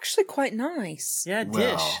 She was actually quite nice. Yeah,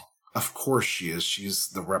 Dish. Well, of course she is. She's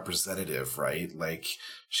the representative, right? Like,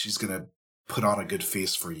 she's gonna put on a good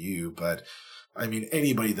face for you, but, I mean,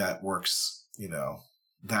 anybody that works,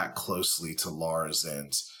 that closely to Lars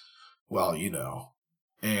and, well,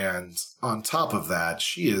 and on top of that,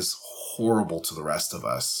 she is horrible to the rest of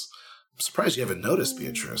us. I'm surprised you haven't noticed,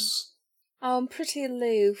 Beatrice. Oh, I'm pretty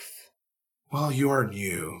aloof. Well, you are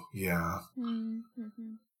new, yeah.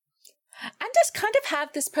 Mm-hmm. I just kind of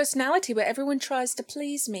have this personality where everyone tries to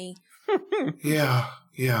please me. Yeah.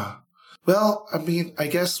 Well, I mean, I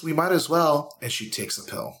guess we might as well. And she takes a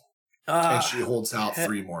pill. And she holds out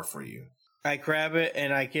 3 more for you. I grab it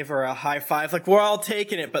and I give her a high five. Like, we're all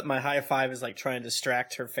taking it, but my high five is like trying to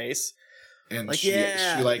distract her face. And like, she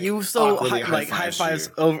like you so high high fives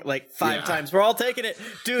over like 5 times. We're all taking it,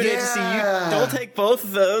 dude. Yeah. Agency, you don't take both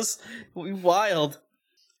of those. Wild.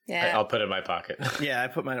 Yeah, I'll put it in my pocket. Yeah, I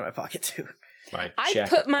put mine in my pocket too. I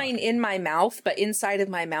put mine in my mouth, but inside of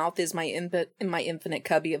my mouth is my infinite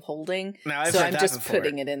cubby of holding. Now, I've so said I'm that just before.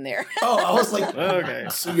 putting it in there. Oh, I was like, okay.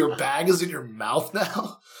 So your bag is in your mouth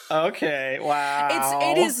now? Okay, wow.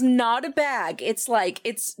 It is not a bag. It's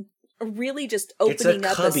really just opening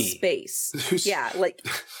up a space. Yeah, like.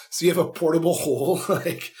 So you have a portable hole,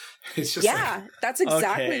 like it's just. Yeah, that's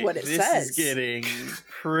exactly what it says. This is getting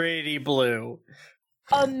pretty blue.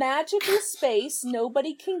 A magical space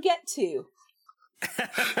nobody can get to.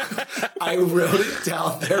 I wrote it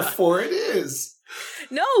down, therefore it is.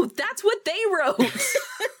 No, that's what they wrote. You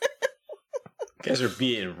guys are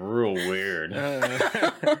being real weird. You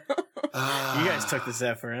guys took this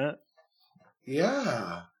effort, huh?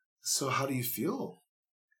 Yeah. So how do you feel?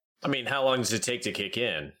 I mean, how long does it take to kick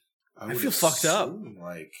in? I feel fucked up.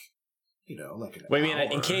 Like, like an Well, I mean,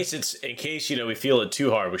 hour. in case we feel it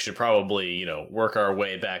too hard, we should probably work our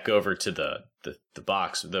way back over to the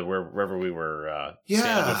box, wherever we were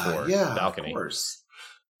standing before, the balcony. Of course.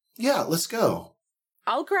 Yeah, let's go.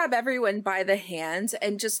 I'll grab everyone by the hands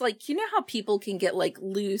and just like, you know how people can get like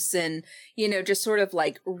loose and, you know, just sort of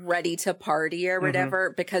like ready to party or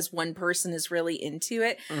whatever because one person is really into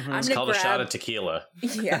it. It's called a shot of tequila.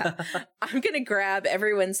 Yeah. I'm going to grab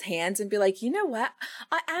everyone's hands and be like, you know what?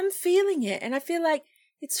 I am feeling it. And I feel like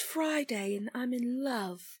it's Friday and I'm in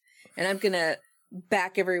love. And I'm going to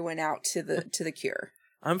back everyone out to the cure.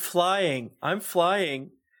 I'm flying.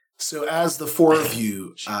 So as the four of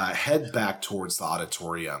you head back towards the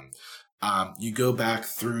auditorium, you go back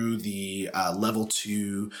through the level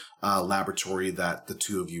 2 laboratory that the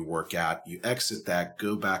two of you work at. You exit that,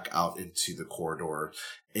 go back out into the corridor.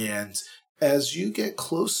 And as you get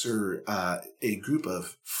closer, a group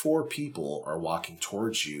of 4 people are walking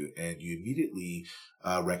towards you, and you immediately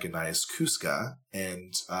recognize Kuska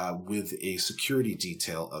and with a security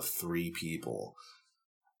detail of 3 people.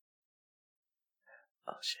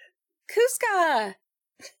 Oh, shit. Kuska!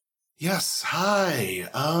 Yes, hi.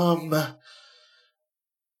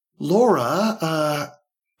 Laura,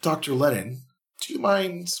 Dr. Lennon, do you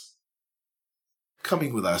mind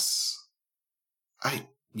coming with us?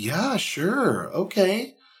 Yeah, sure.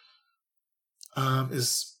 Okay.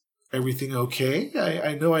 Is everything okay?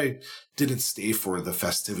 I know I didn't stay for the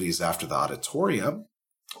festivities after the auditorium.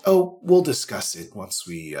 Oh, we'll discuss it once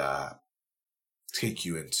we, take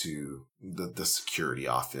you into the security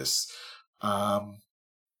office. Oh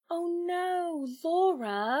no,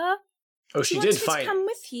 Laura. Oh, she Do you did want me to find. come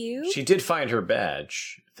with you? She did find her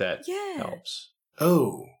badge. That helps.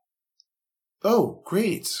 Oh,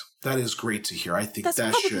 great. That is great to hear. I think That's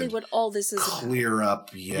that probably should what all this is clear up.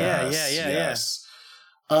 Yes, yes.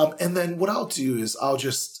 And then what I'll do is I'll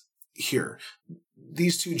just, here,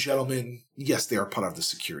 these 2 gentlemen, yes, they are part of the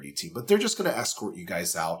security team, but they're just going to escort you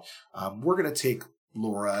guys out. We're going to take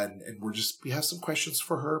Laura and we have some questions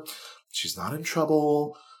for her. She's not in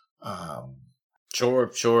trouble.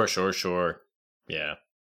 Sure. Yeah.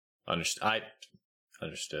 I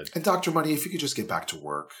understood. And Dr. Money, if you could just get back to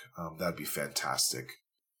work, that'd be fantastic.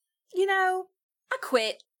 You know, I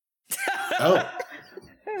quit. Oh.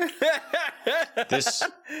 This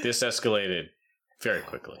escalated very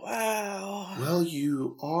quickly. Wow. Well,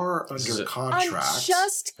 you are under contract. I'm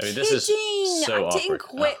just kidding. This is so I didn't awkward.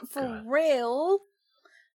 quit for God. real.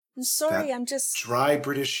 I'm sorry, That I'm just... dry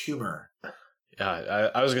British humor.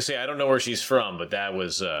 I was gonna say I don't know where she's from, but that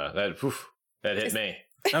was that hit me.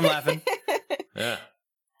 I'm laughing. Yeah.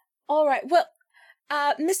 All right, well,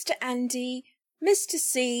 Mr. Andy, Mr.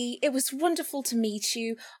 C, it was wonderful to meet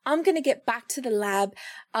you. I'm going to get back to the lab.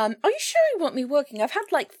 Are you sure you want me working? I've had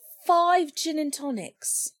like 5 gin and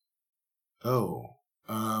tonics. Oh,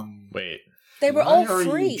 Wait. They were why all are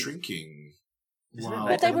free. you drinking?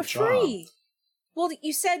 Well, they were free. Well,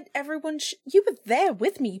 you said everyone... you were there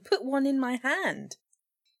with me. You put one in my hand.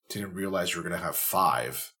 Didn't realize you were going to have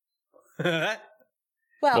 5. Well,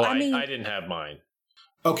 I mean... I didn't have mine.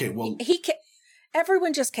 Okay, well...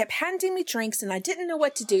 Everyone just kept handing me drinks, and I didn't know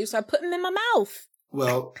what to do, so I put them in my mouth.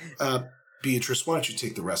 Well, Beatrice, why don't you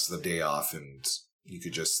take the rest of the day off and you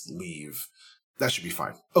could just leave. That should be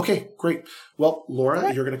fine. Okay, great. Well,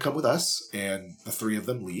 Laura, you're going to come with us, and the 3 of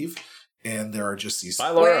them leave, and there are just these... Bye,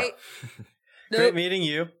 Laura. Great meeting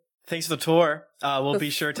you. Thanks for the tour. We'll be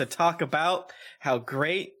sure to talk about how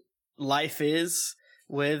great life is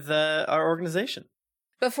with our organization.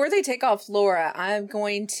 Before they take off Laura, I'm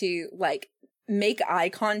going to, make eye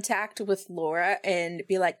contact with Laura and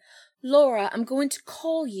be like, Laura, I'm going to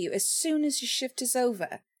call you as soon as your shift is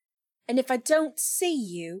over. And if I don't see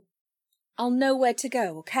you, I'll know where to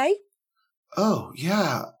go, okay? Oh,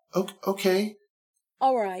 yeah. Okay.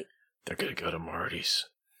 All right. They're gonna go to Marty's.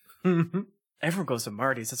 Everyone goes to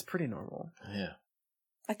Marty's. That's pretty normal. Yeah.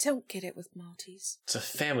 I don't get it with Marty's. It's a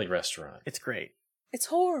family restaurant. It's great. It's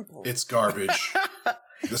horrible. It's garbage.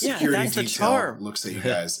 The security that's the detail charm. looks at you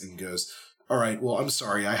guys and goes, all right, well, I'm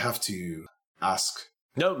sorry. I have to ask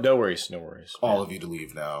No worries. all of you to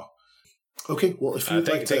leave now. Okay, well, if you'd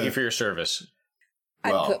like to... Thank you for your service.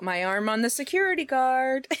 I put my arm on the security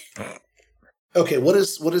guard. Okay, what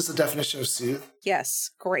is the definition of soothe? Yes,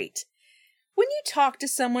 great. When you talk to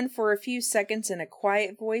someone for a few seconds in a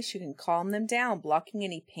quiet voice, you can calm them down, blocking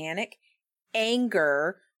any panic,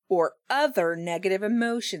 anger, or other negative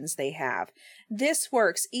emotions they have. This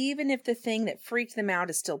works even if the thing that freaked them out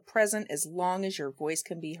is still present, as long as your voice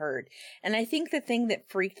can be heard. And I think the thing that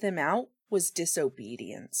freaked them out was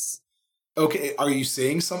disobedience. Okay, are you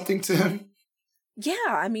saying something to him? Yeah,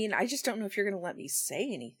 I mean, I just don't know if you're going to let me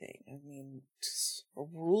say anything. I mean, just a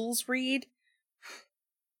rules read.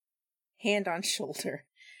 Hand on shoulder.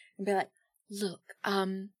 And be like, look,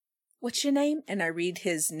 what's your name? And I read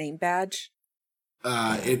his name badge.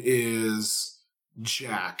 It is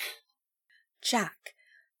Jack. Jack,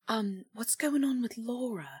 what's going on with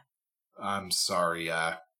Laura? I'm sorry,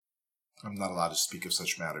 I'm not allowed to speak of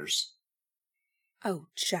such matters. Oh,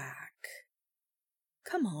 Jack.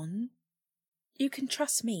 Come on. You can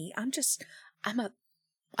trust me.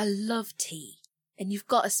 I love tea, and you've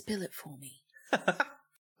got to spill it for me.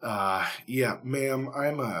 Yeah, ma'am,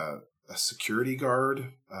 I'm a security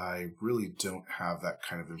guard. I really don't have that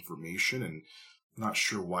kind of information, and I'm not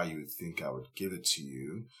sure why you would think I would give it to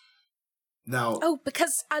you. Now... Oh,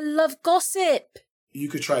 because I love gossip! You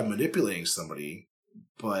could try manipulating somebody,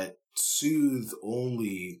 but soothe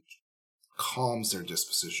only calms their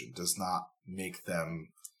disposition, does not make them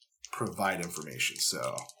provide information,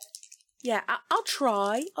 so... Yeah, I'll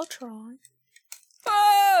try.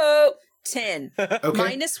 Oh! 10. Okay.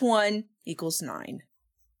 Minus 1 equals 9.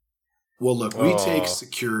 Well, look, we take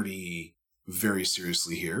security very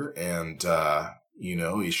seriously here, and,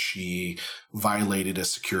 she violated a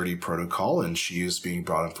security protocol, and she is being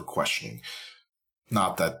brought in for questioning.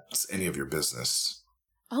 Not that it's any of your business.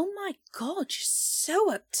 Oh my god, you're so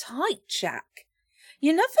uptight, Jack.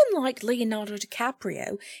 You're nothing like Leonardo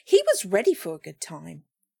DiCaprio. He was ready for a good time.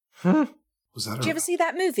 Did you ever see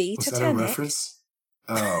that movie, was Titanic? that a reference?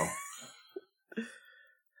 Oh.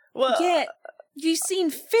 Well, yeah, you've seen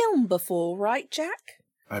film before, right, Jack?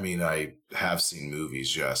 I mean, I have seen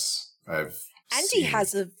movies, yes. And he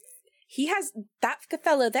has that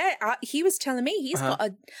fella there, he was telling me he's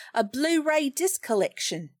got a Blu-ray disc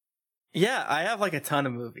collection. Yeah, I have like a ton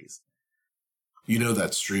of movies. You know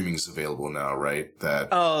that streaming's available now, right?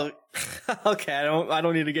 Oh, okay. I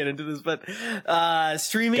don't need to get into this, but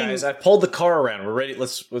streaming. Guys, I pulled the car around. We're ready.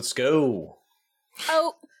 Let's go.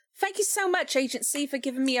 Oh, thank you so much, Agent C, for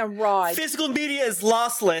giving me a ride. Physical media is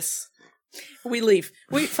lossless. We leave.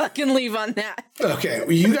 We fucking leave on that. Okay,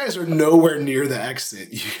 well, you guys are nowhere near the exit.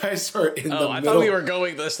 You guys are in the middle. I thought we were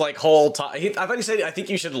going this whole time. I thought he said, I think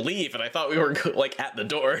you should leave, and I thought we were at the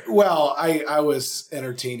door. Well, I was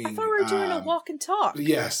entertaining. I thought we were doing a walk and talk.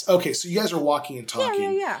 Yes. Okay, so you guys are walking and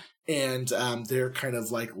talking. Yeah. And they're kind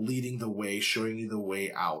of like leading the way, showing you the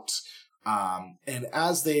way out. And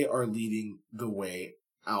as they are leading the way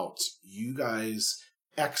out, you guys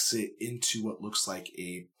exit into what looks like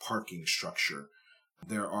a parking structure.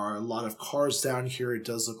 There are a lot of cars down here. It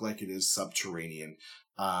does look like it is subterranean.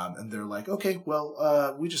 And they're like, okay,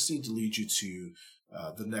 well, we just need to lead you to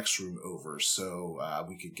the next room over. So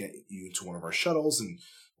we could get you into one of our shuttles and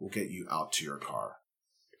we'll get you out to your car.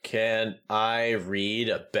 Can I read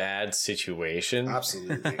a bad situation?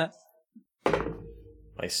 Absolutely.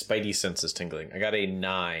 My spidey sense is tingling. I got a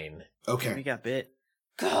 9. Okay. We got bit.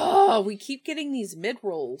 God, we keep getting these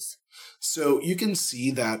mid-rolls. So you can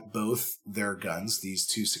see that both their guns, these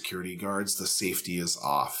two security guards, the safety is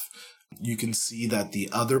off. You can see that the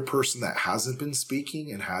other person that hasn't been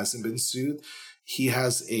speaking and hasn't been soothed, he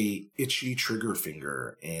has a itchy trigger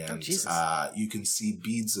finger, and you can see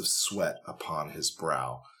beads of sweat upon his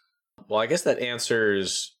brow. Well, I guess that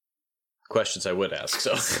answers questions I would ask.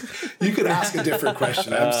 So you could ask a different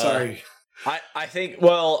question. I'm sorry. I think,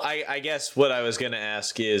 well, I guess what I was going to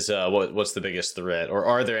ask is what's the biggest threat? Or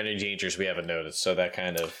are there any dangers we haven't noticed? So that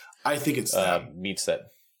kind of I think it's meets that.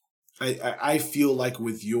 I feel like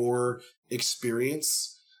with your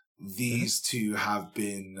experience, these two have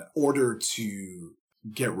been ordered to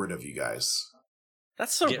get rid of you guys.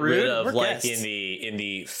 That's so get rude. Rid of, We're like guests. in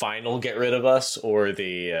the final get rid of us, or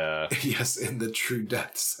the yes, in the true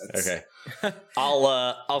death sense. Okay.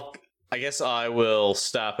 I guess I will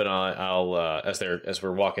stop and I'll as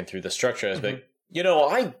we're walking through the structure, I was like,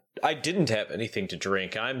 I didn't have anything to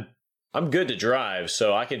drink. I'm good to drive,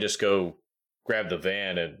 so I can just go grab the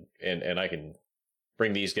van and I can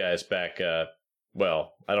bring these guys back.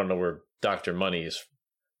 Well, I don't know where Dr. Money's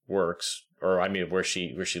works, or I mean where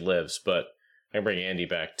she lives, but I can bring Andy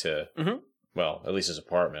back to well, at least his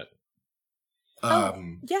apartment.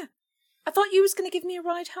 Yeah. I thought you was going to give me a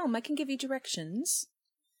ride home. I can give you directions.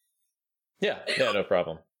 Yeah, no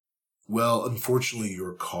problem. Well, unfortunately,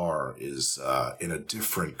 your car is in a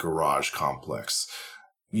different garage complex.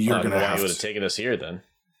 You're going to have you would have taken us here then.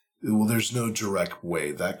 Well, there's no direct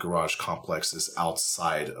way. That garage complex is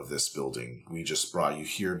outside of this building. We just brought you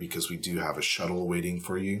here because we do have a shuttle waiting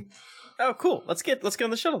for you. Oh, cool. Let's get on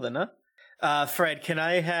the shuttle then, huh? Fred, can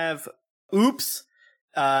I have oops?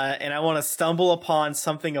 And I want to stumble upon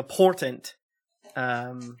something important.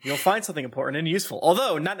 You'll find something important and useful,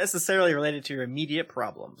 although not necessarily related to your immediate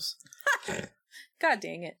problems. God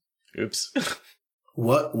dang it. Oops.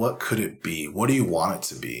 What could it be? What do you want it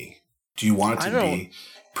to be? Do you want it to be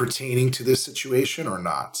pertaining to this situation or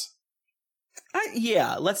not?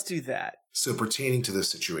 Yeah, let's do that. So pertaining to this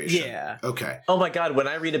situation. Yeah. Okay. Oh my god, when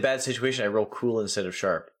I read a bad situation, I roll cool instead of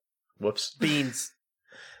sharp. Whoops. Beans.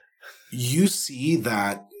 You see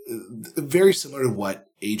that very similar to what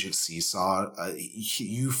Agent C saw.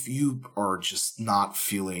 You are just not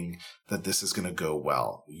feeling that this is going to go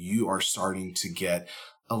well. You are starting to get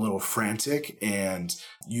a little frantic, and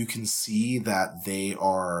you can see that they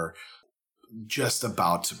are just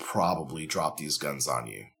about to probably drop these guns on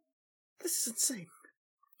you. This is insane.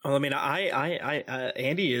 Well, I mean,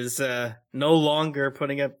 Andy is no longer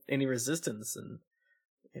putting up any resistance, and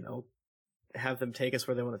have them take us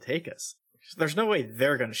where they want to take us. There's no way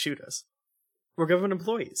they're going to shoot us. We're government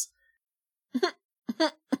employees.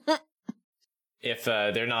 If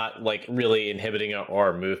they're not like really inhibiting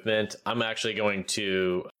our movement, I'm actually going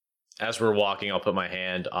to, as we're walking, I'll put my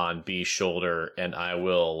hand on B's shoulder, and I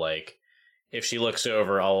will like, if she looks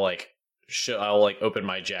over, I'll open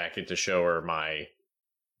my jacket to show her my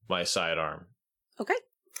sidearm. Okay.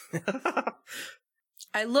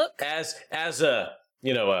 I look as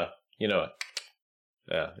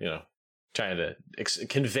trying to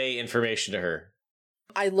convey information to her.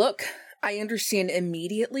 I understand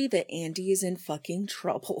immediately that Andy is in fucking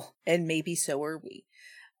trouble, and maybe so are we.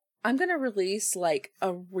 I'm gonna release like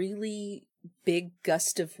a really big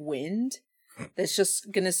gust of wind that's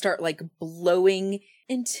just gonna start like blowing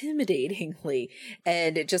intimidatingly,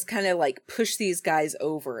 and it just kind of like push these guys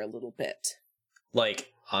over a little bit.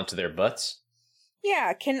 Like onto their butts?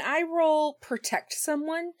 Yeah, can I roll protect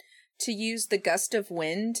someone to use the gust of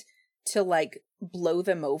wind to like blow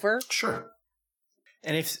them over? Sure.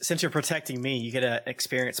 And since you're protecting me, you get an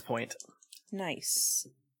experience point. Nice.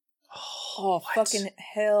 Oh, fucking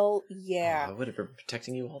hell yeah. I would have been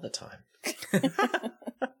protecting you all the time.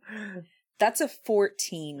 That's a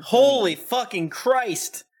 14. Holy fucking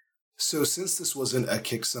Christ. So since this wasn't a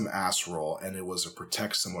kick some ass roll and it was a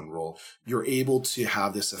protect someone roll, you're able to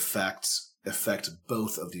have this affect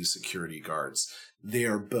both of these security guards. They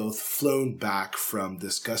are both flown back from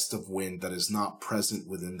this gust of wind that is not present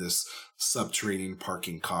within this subterranean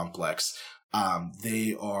parking complex.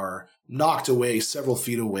 They are knocked away several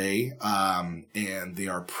feet away, and they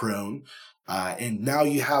are prone. And now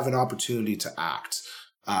you have an opportunity to act.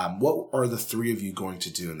 What are the three of you going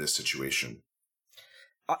to do in this situation?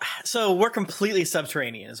 So we're completely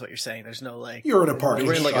subterranean, is what you're saying. There's no like... You're in a parking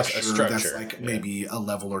We're in like a structure that's structure. like maybe a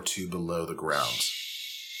level or two below the ground.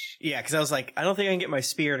 Yeah, because I was like, I don't think I can get my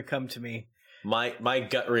spear to come to me. My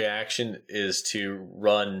gut reaction is to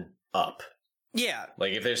run up. Yeah.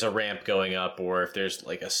 Like if there's a ramp going up, or if there's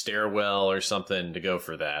like a stairwell or something, to go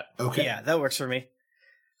for that. Okay. Yeah, that works for me.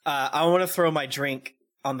 I want to throw my drink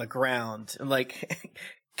on the ground and like,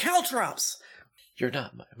 caltrops! You're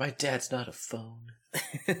not, my dad's not a phone.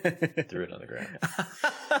 Threw it on the ground.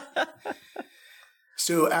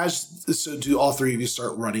 So do all three of you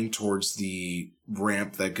start running towards the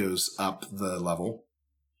ramp that goes up the level?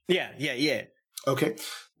 Yeah. Okay.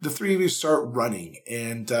 The three of you start running,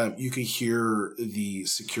 and you can hear the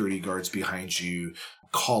security guards behind you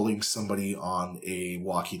calling somebody on a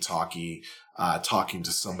walkie-talkie, talking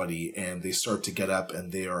to somebody, and they start to get up,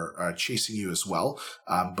 and they are chasing you as well,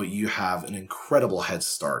 but you have an incredible head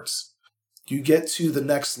start. You get to the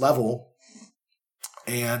next level,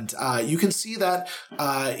 and you can see that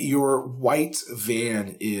your white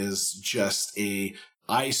van is just a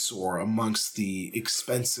eyesore amongst the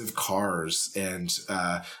expensive cars and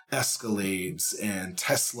Escalades and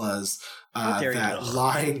Teslas that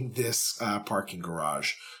line this parking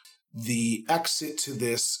garage. The exit to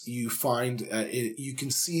this, you find you can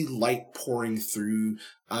see light pouring through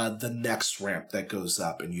the next ramp that goes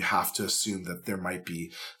up, and you have to assume that there might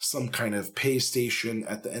be some kind of pay station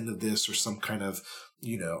at the end of this, or some kind of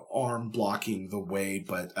arm blocking the way,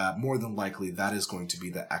 but more than likely that is going to be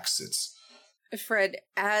the exits. Fred,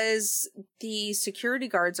 as the security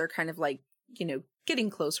guards are kind of like, getting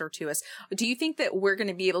closer to us, do you think that we're going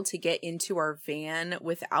to be able to get into our van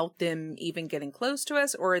without them even getting close to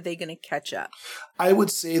us, or are they going to catch up? I would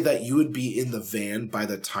say that you would be in the van by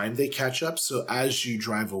the time they catch up, so as you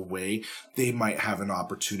drive away, they might have an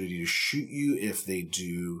opportunity to shoot you if they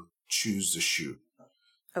do choose to shoot.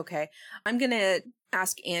 Okay. I'm going to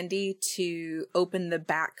ask Andy to open the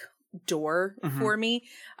back door for me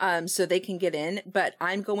so they can get in, but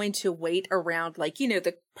I'm going to wait around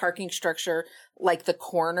the parking structure, like the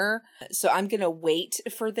corner. So I'm going to wait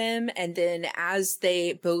for them, and then as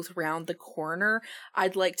they both round the corner,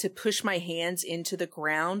 I'd like to push my hands into the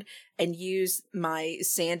ground and use my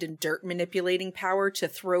sand and dirt manipulating power to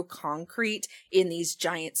throw concrete in these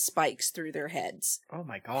giant spikes through their heads. Oh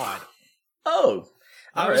my god. Oh,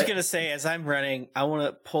 I was going to say, as I'm running, I want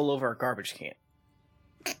to pull over a garbage can.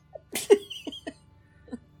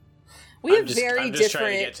 We have I'm just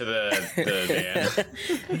trying to get to the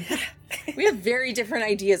van. We have very different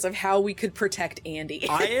ideas of how we could protect Andy.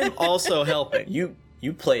 I am also helping.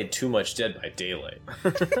 You played too much Dead by Daylight.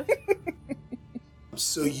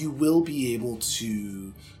 So you will be able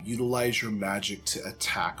to utilize your magic to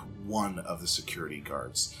attack one of the security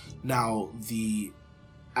guards. Now, the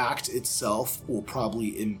act itself will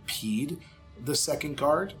probably impede the second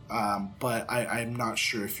guard, but I'm not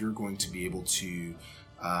sure if you're going to be able to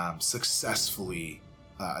successfully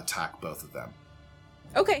attack both of them.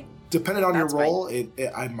 Okay. Depending on That's your roll,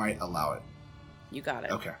 I might allow it. You got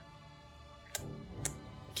it. Okay.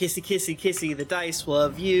 Kissy, kissy, kissy, the dice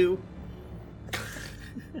love you.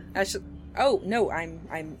 Oh no,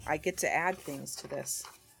 I get to add things to this.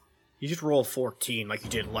 You just roll 14 like you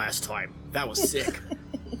did last time. That was sick.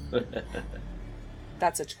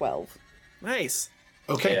 That's a 12. Nice.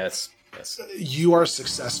 Okay. Yes. You are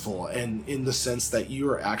successful, and in the sense that you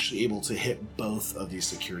are actually able to hit both of these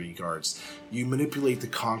security guards. You manipulate the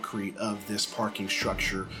concrete of this parking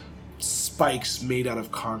structure. Spikes made out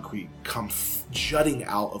of concrete come jutting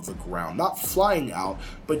out of the ground. Not flying out,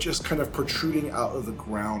 but just kind of protruding out of the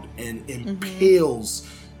ground and impales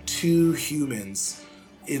two humans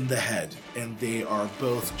in the head. And they are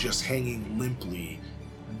both just hanging limply,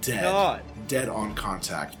 dead. Dead on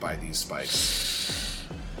contact by these spikes.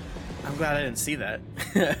 I'm glad I didn't see that.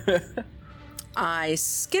 I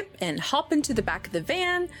skip and hop into the back of the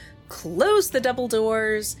van, close the double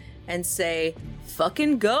doors, and say,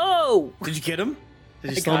 fucking go! Did you get him?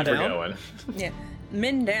 Did you I slow him got down? Going. Yeah.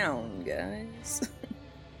 Men down, guys.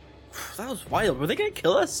 That was wild. Were they gonna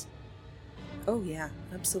kill us? Oh yeah,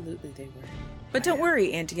 absolutely they were. But don't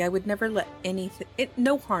worry, Andy, I would never let anything...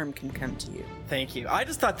 no harm can come to you. Thank you. I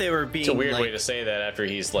just thought they were being It's a weird like, way to say that after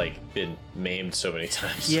he's, like, been maimed so many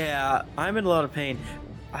times. Yeah, I'm in a lot of pain.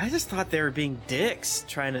 I just thought they were being dicks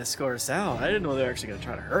trying to escort us out. I didn't know they were actually gonna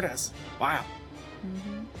try to hurt us. Wow.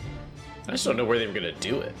 I just don't know where they were going to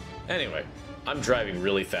do it. Anyway, I'm driving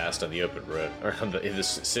really fast on the open road, or in this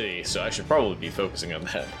city, so I should probably be focusing on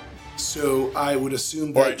that. So I would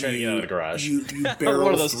assume Or I that try to get out of the garage. you One of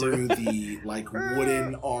barrel those through the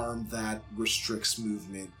wooden arm that restricts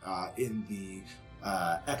movement in the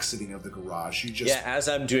exiting of the garage. You just Yeah, as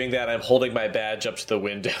I'm doing that, I'm holding my badge up to the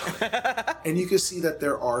window. and you can see that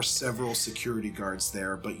there are several security guards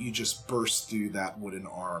there, but you just burst through that wooden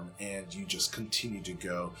arm and you just continue to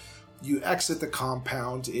go. You exit the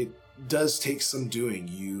compound. It does take some doing.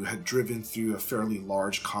 You had driven through a fairly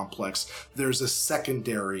large complex. There's a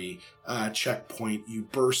secondary checkpoint. You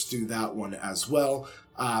burst through that one as well,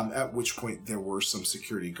 at which point there were some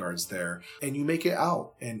security guards there. And you make it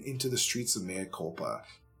out and into the streets of Mea Culpa.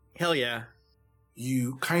 Hell yeah.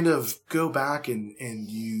 You kind of go back and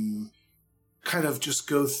you kind of just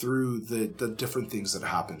go through the different things that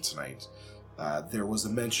happened tonight. There was a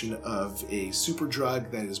mention of a super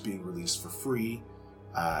drug that is being released for free.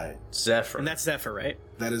 Zephyr. And that's Zephyr, right?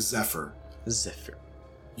 That is Zephyr. Zephyr.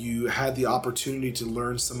 You had the opportunity to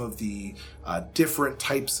learn some of the different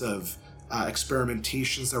types of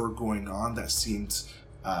experimentations that were going on that seemed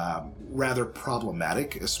rather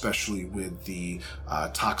problematic, especially with the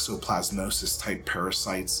toxoplasmosis type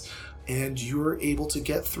parasites. And you were able to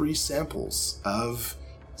get 3 samples of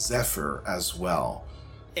Zephyr as well.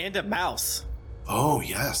 And a mouse. Oh,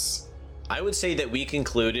 yes. I would say that we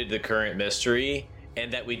concluded the current mystery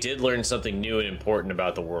and that we did learn something new and important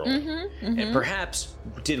about the world. And perhaps,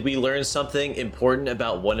 did we learn something important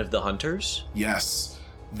about one of the hunters? Yes.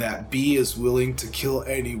 That B is willing to kill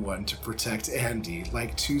anyone to protect Andy,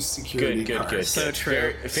 like 2 security guards. Good. So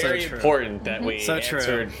true. Very So true. important that we So true.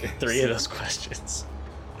 answered 3 of those questions.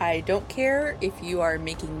 I don't care if you are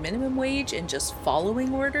making minimum wage and just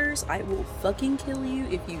following orders. I will fucking kill you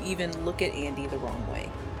if you even look at Andy the wrong way.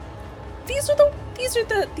 These are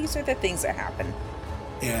the things that happen.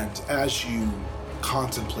 And as you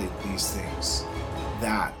contemplate these things,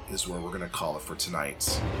 that is where we're going to call it for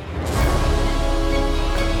tonight.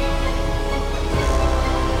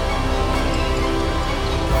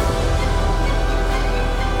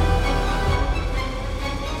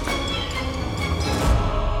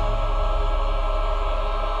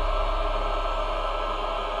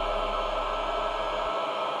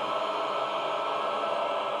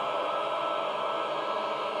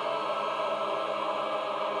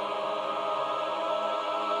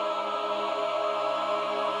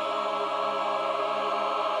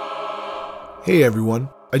 Hey everyone,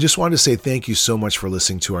 I just wanted to say thank you so much for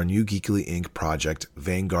listening to our new Geekly Inc. project,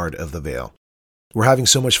 Vanguard of the Veil. We're having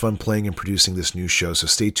so much fun playing and producing this new show, so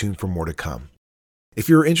stay tuned for more to come. If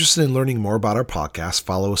you're interested in learning more about our podcast,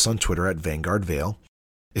 follow us on Twitter at Vanguard Veil.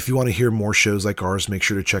 If you want to hear more shows like ours, make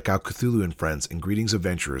sure to check out Cthulhu and Friends and Greetings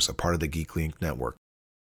Adventurers, a part of the Geekly Inc. network.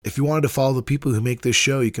 If you wanted to follow the people who make this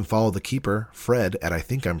show, you can follow the Keeper, Fred, at I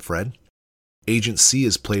Think I'm Fred. Agent C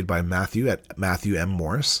is played by Matthew at Matthew M.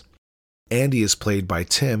 Morris. Andy is played by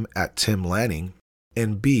Tim at Tim Lanning.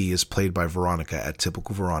 And B is played by Veronica at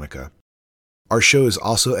Typical Veronica. Our show is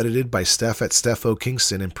also edited by Steph at Steph O.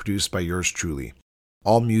 Kingston and produced by yours truly.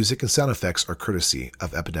 All music and sound effects are courtesy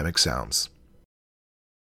of Epidemic Sounds.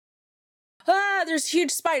 Ah, there's a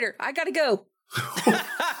huge spider. I gotta go.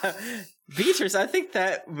 Beatrice, I think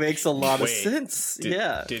that makes a lot of sense.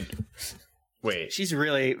 Wait. She's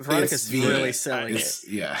really, Veronica's really selling it.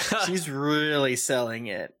 Yeah. She's really selling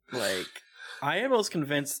it. Like, I am almost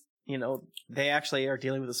convinced, they actually are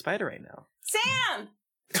dealing with a spider right now. Sam!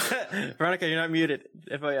 Veronica, you're not muted.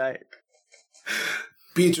 FYI.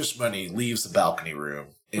 Beatrice Money leaves the balcony room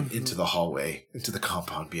and into the hallway, into the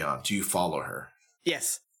compound beyond. Do you follow her?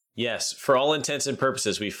 Yes. Yes, for all intents and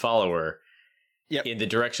purposes, we follow her Yep. in the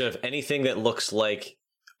direction of anything that looks like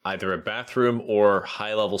either a bathroom or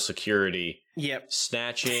high-level security, Yep.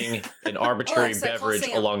 snatching an arbitrary Alexa, call beverage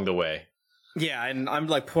Sam. along the way. Yeah, and I'm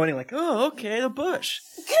like pointing like, oh, okay, the bush.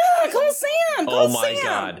 Yeah, call Sam! Oh my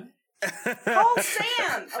god. Call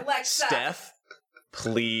Sam, Alexa! Steph,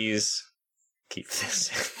 please keep this.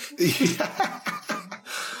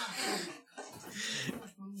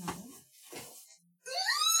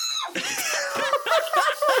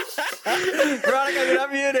 Veronica, you're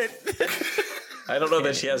not muted. I don't know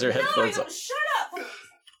that she has her headphones on. Shut up!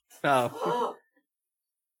 Oh.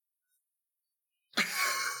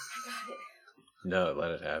 No,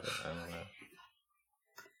 let it happen. I don't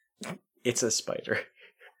know. It's a spider.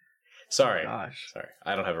 Sorry. Gosh. Sorry.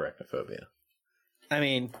 I don't have arachnophobia. I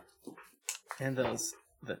mean, and those,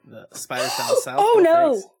 the spiders down south. Oh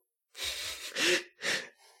no! Thanks.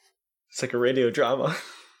 It's like a radio drama.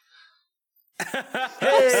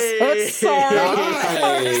 Hey! I'm sorry.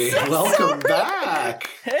 Hi! Welcome back!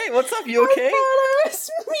 Hey, what's up? You okay? I was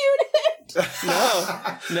muted!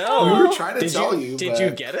 No. We were trying to tell you. Did you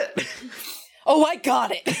get it? Oh, I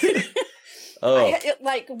got it! Oh. It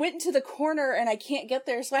went into the corner and I can't get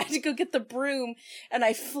there, so I had to go get the broom and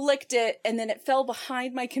I flicked it and then it fell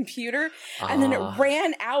behind my computer and then it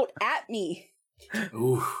ran out at me.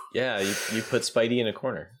 Ooh. Yeah, you put Spidey in a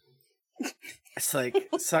corner. It's like,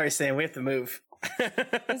 sorry, Sam, we have to move. And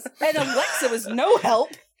Alexa was no help.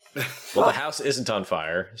 Well, the house isn't on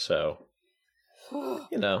fire, so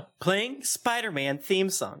Playing Spider-Man theme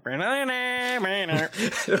song. Wait,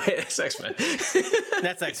 it's X-Men.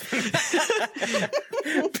 That's X-Men.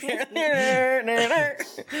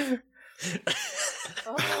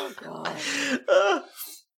 Oh, God.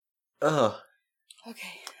 Oh, Okay.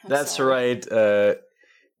 that's sorry. right.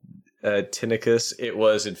 Tinnicus. It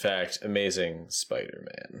was, in fact, Amazing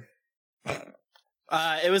Spider-Man.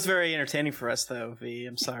 It was very entertaining for us, though, V.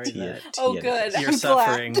 I'm sorry that Oh, good. you're I'm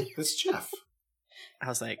suffering. glad. It's Jeff. I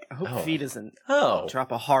was like, I hope Oh. V doesn't Oh.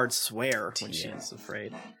 drop a hard swear when Yeah. she's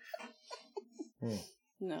afraid.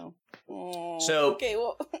 No. Oh, So- okay,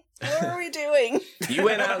 well, what are we doing? You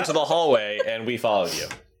went out into the hallway, and we followed you.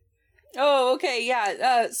 Oh, okay,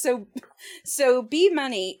 yeah. So B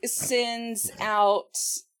Money sends out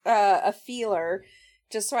a feeler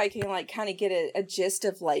just so I can kind of get a gist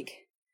of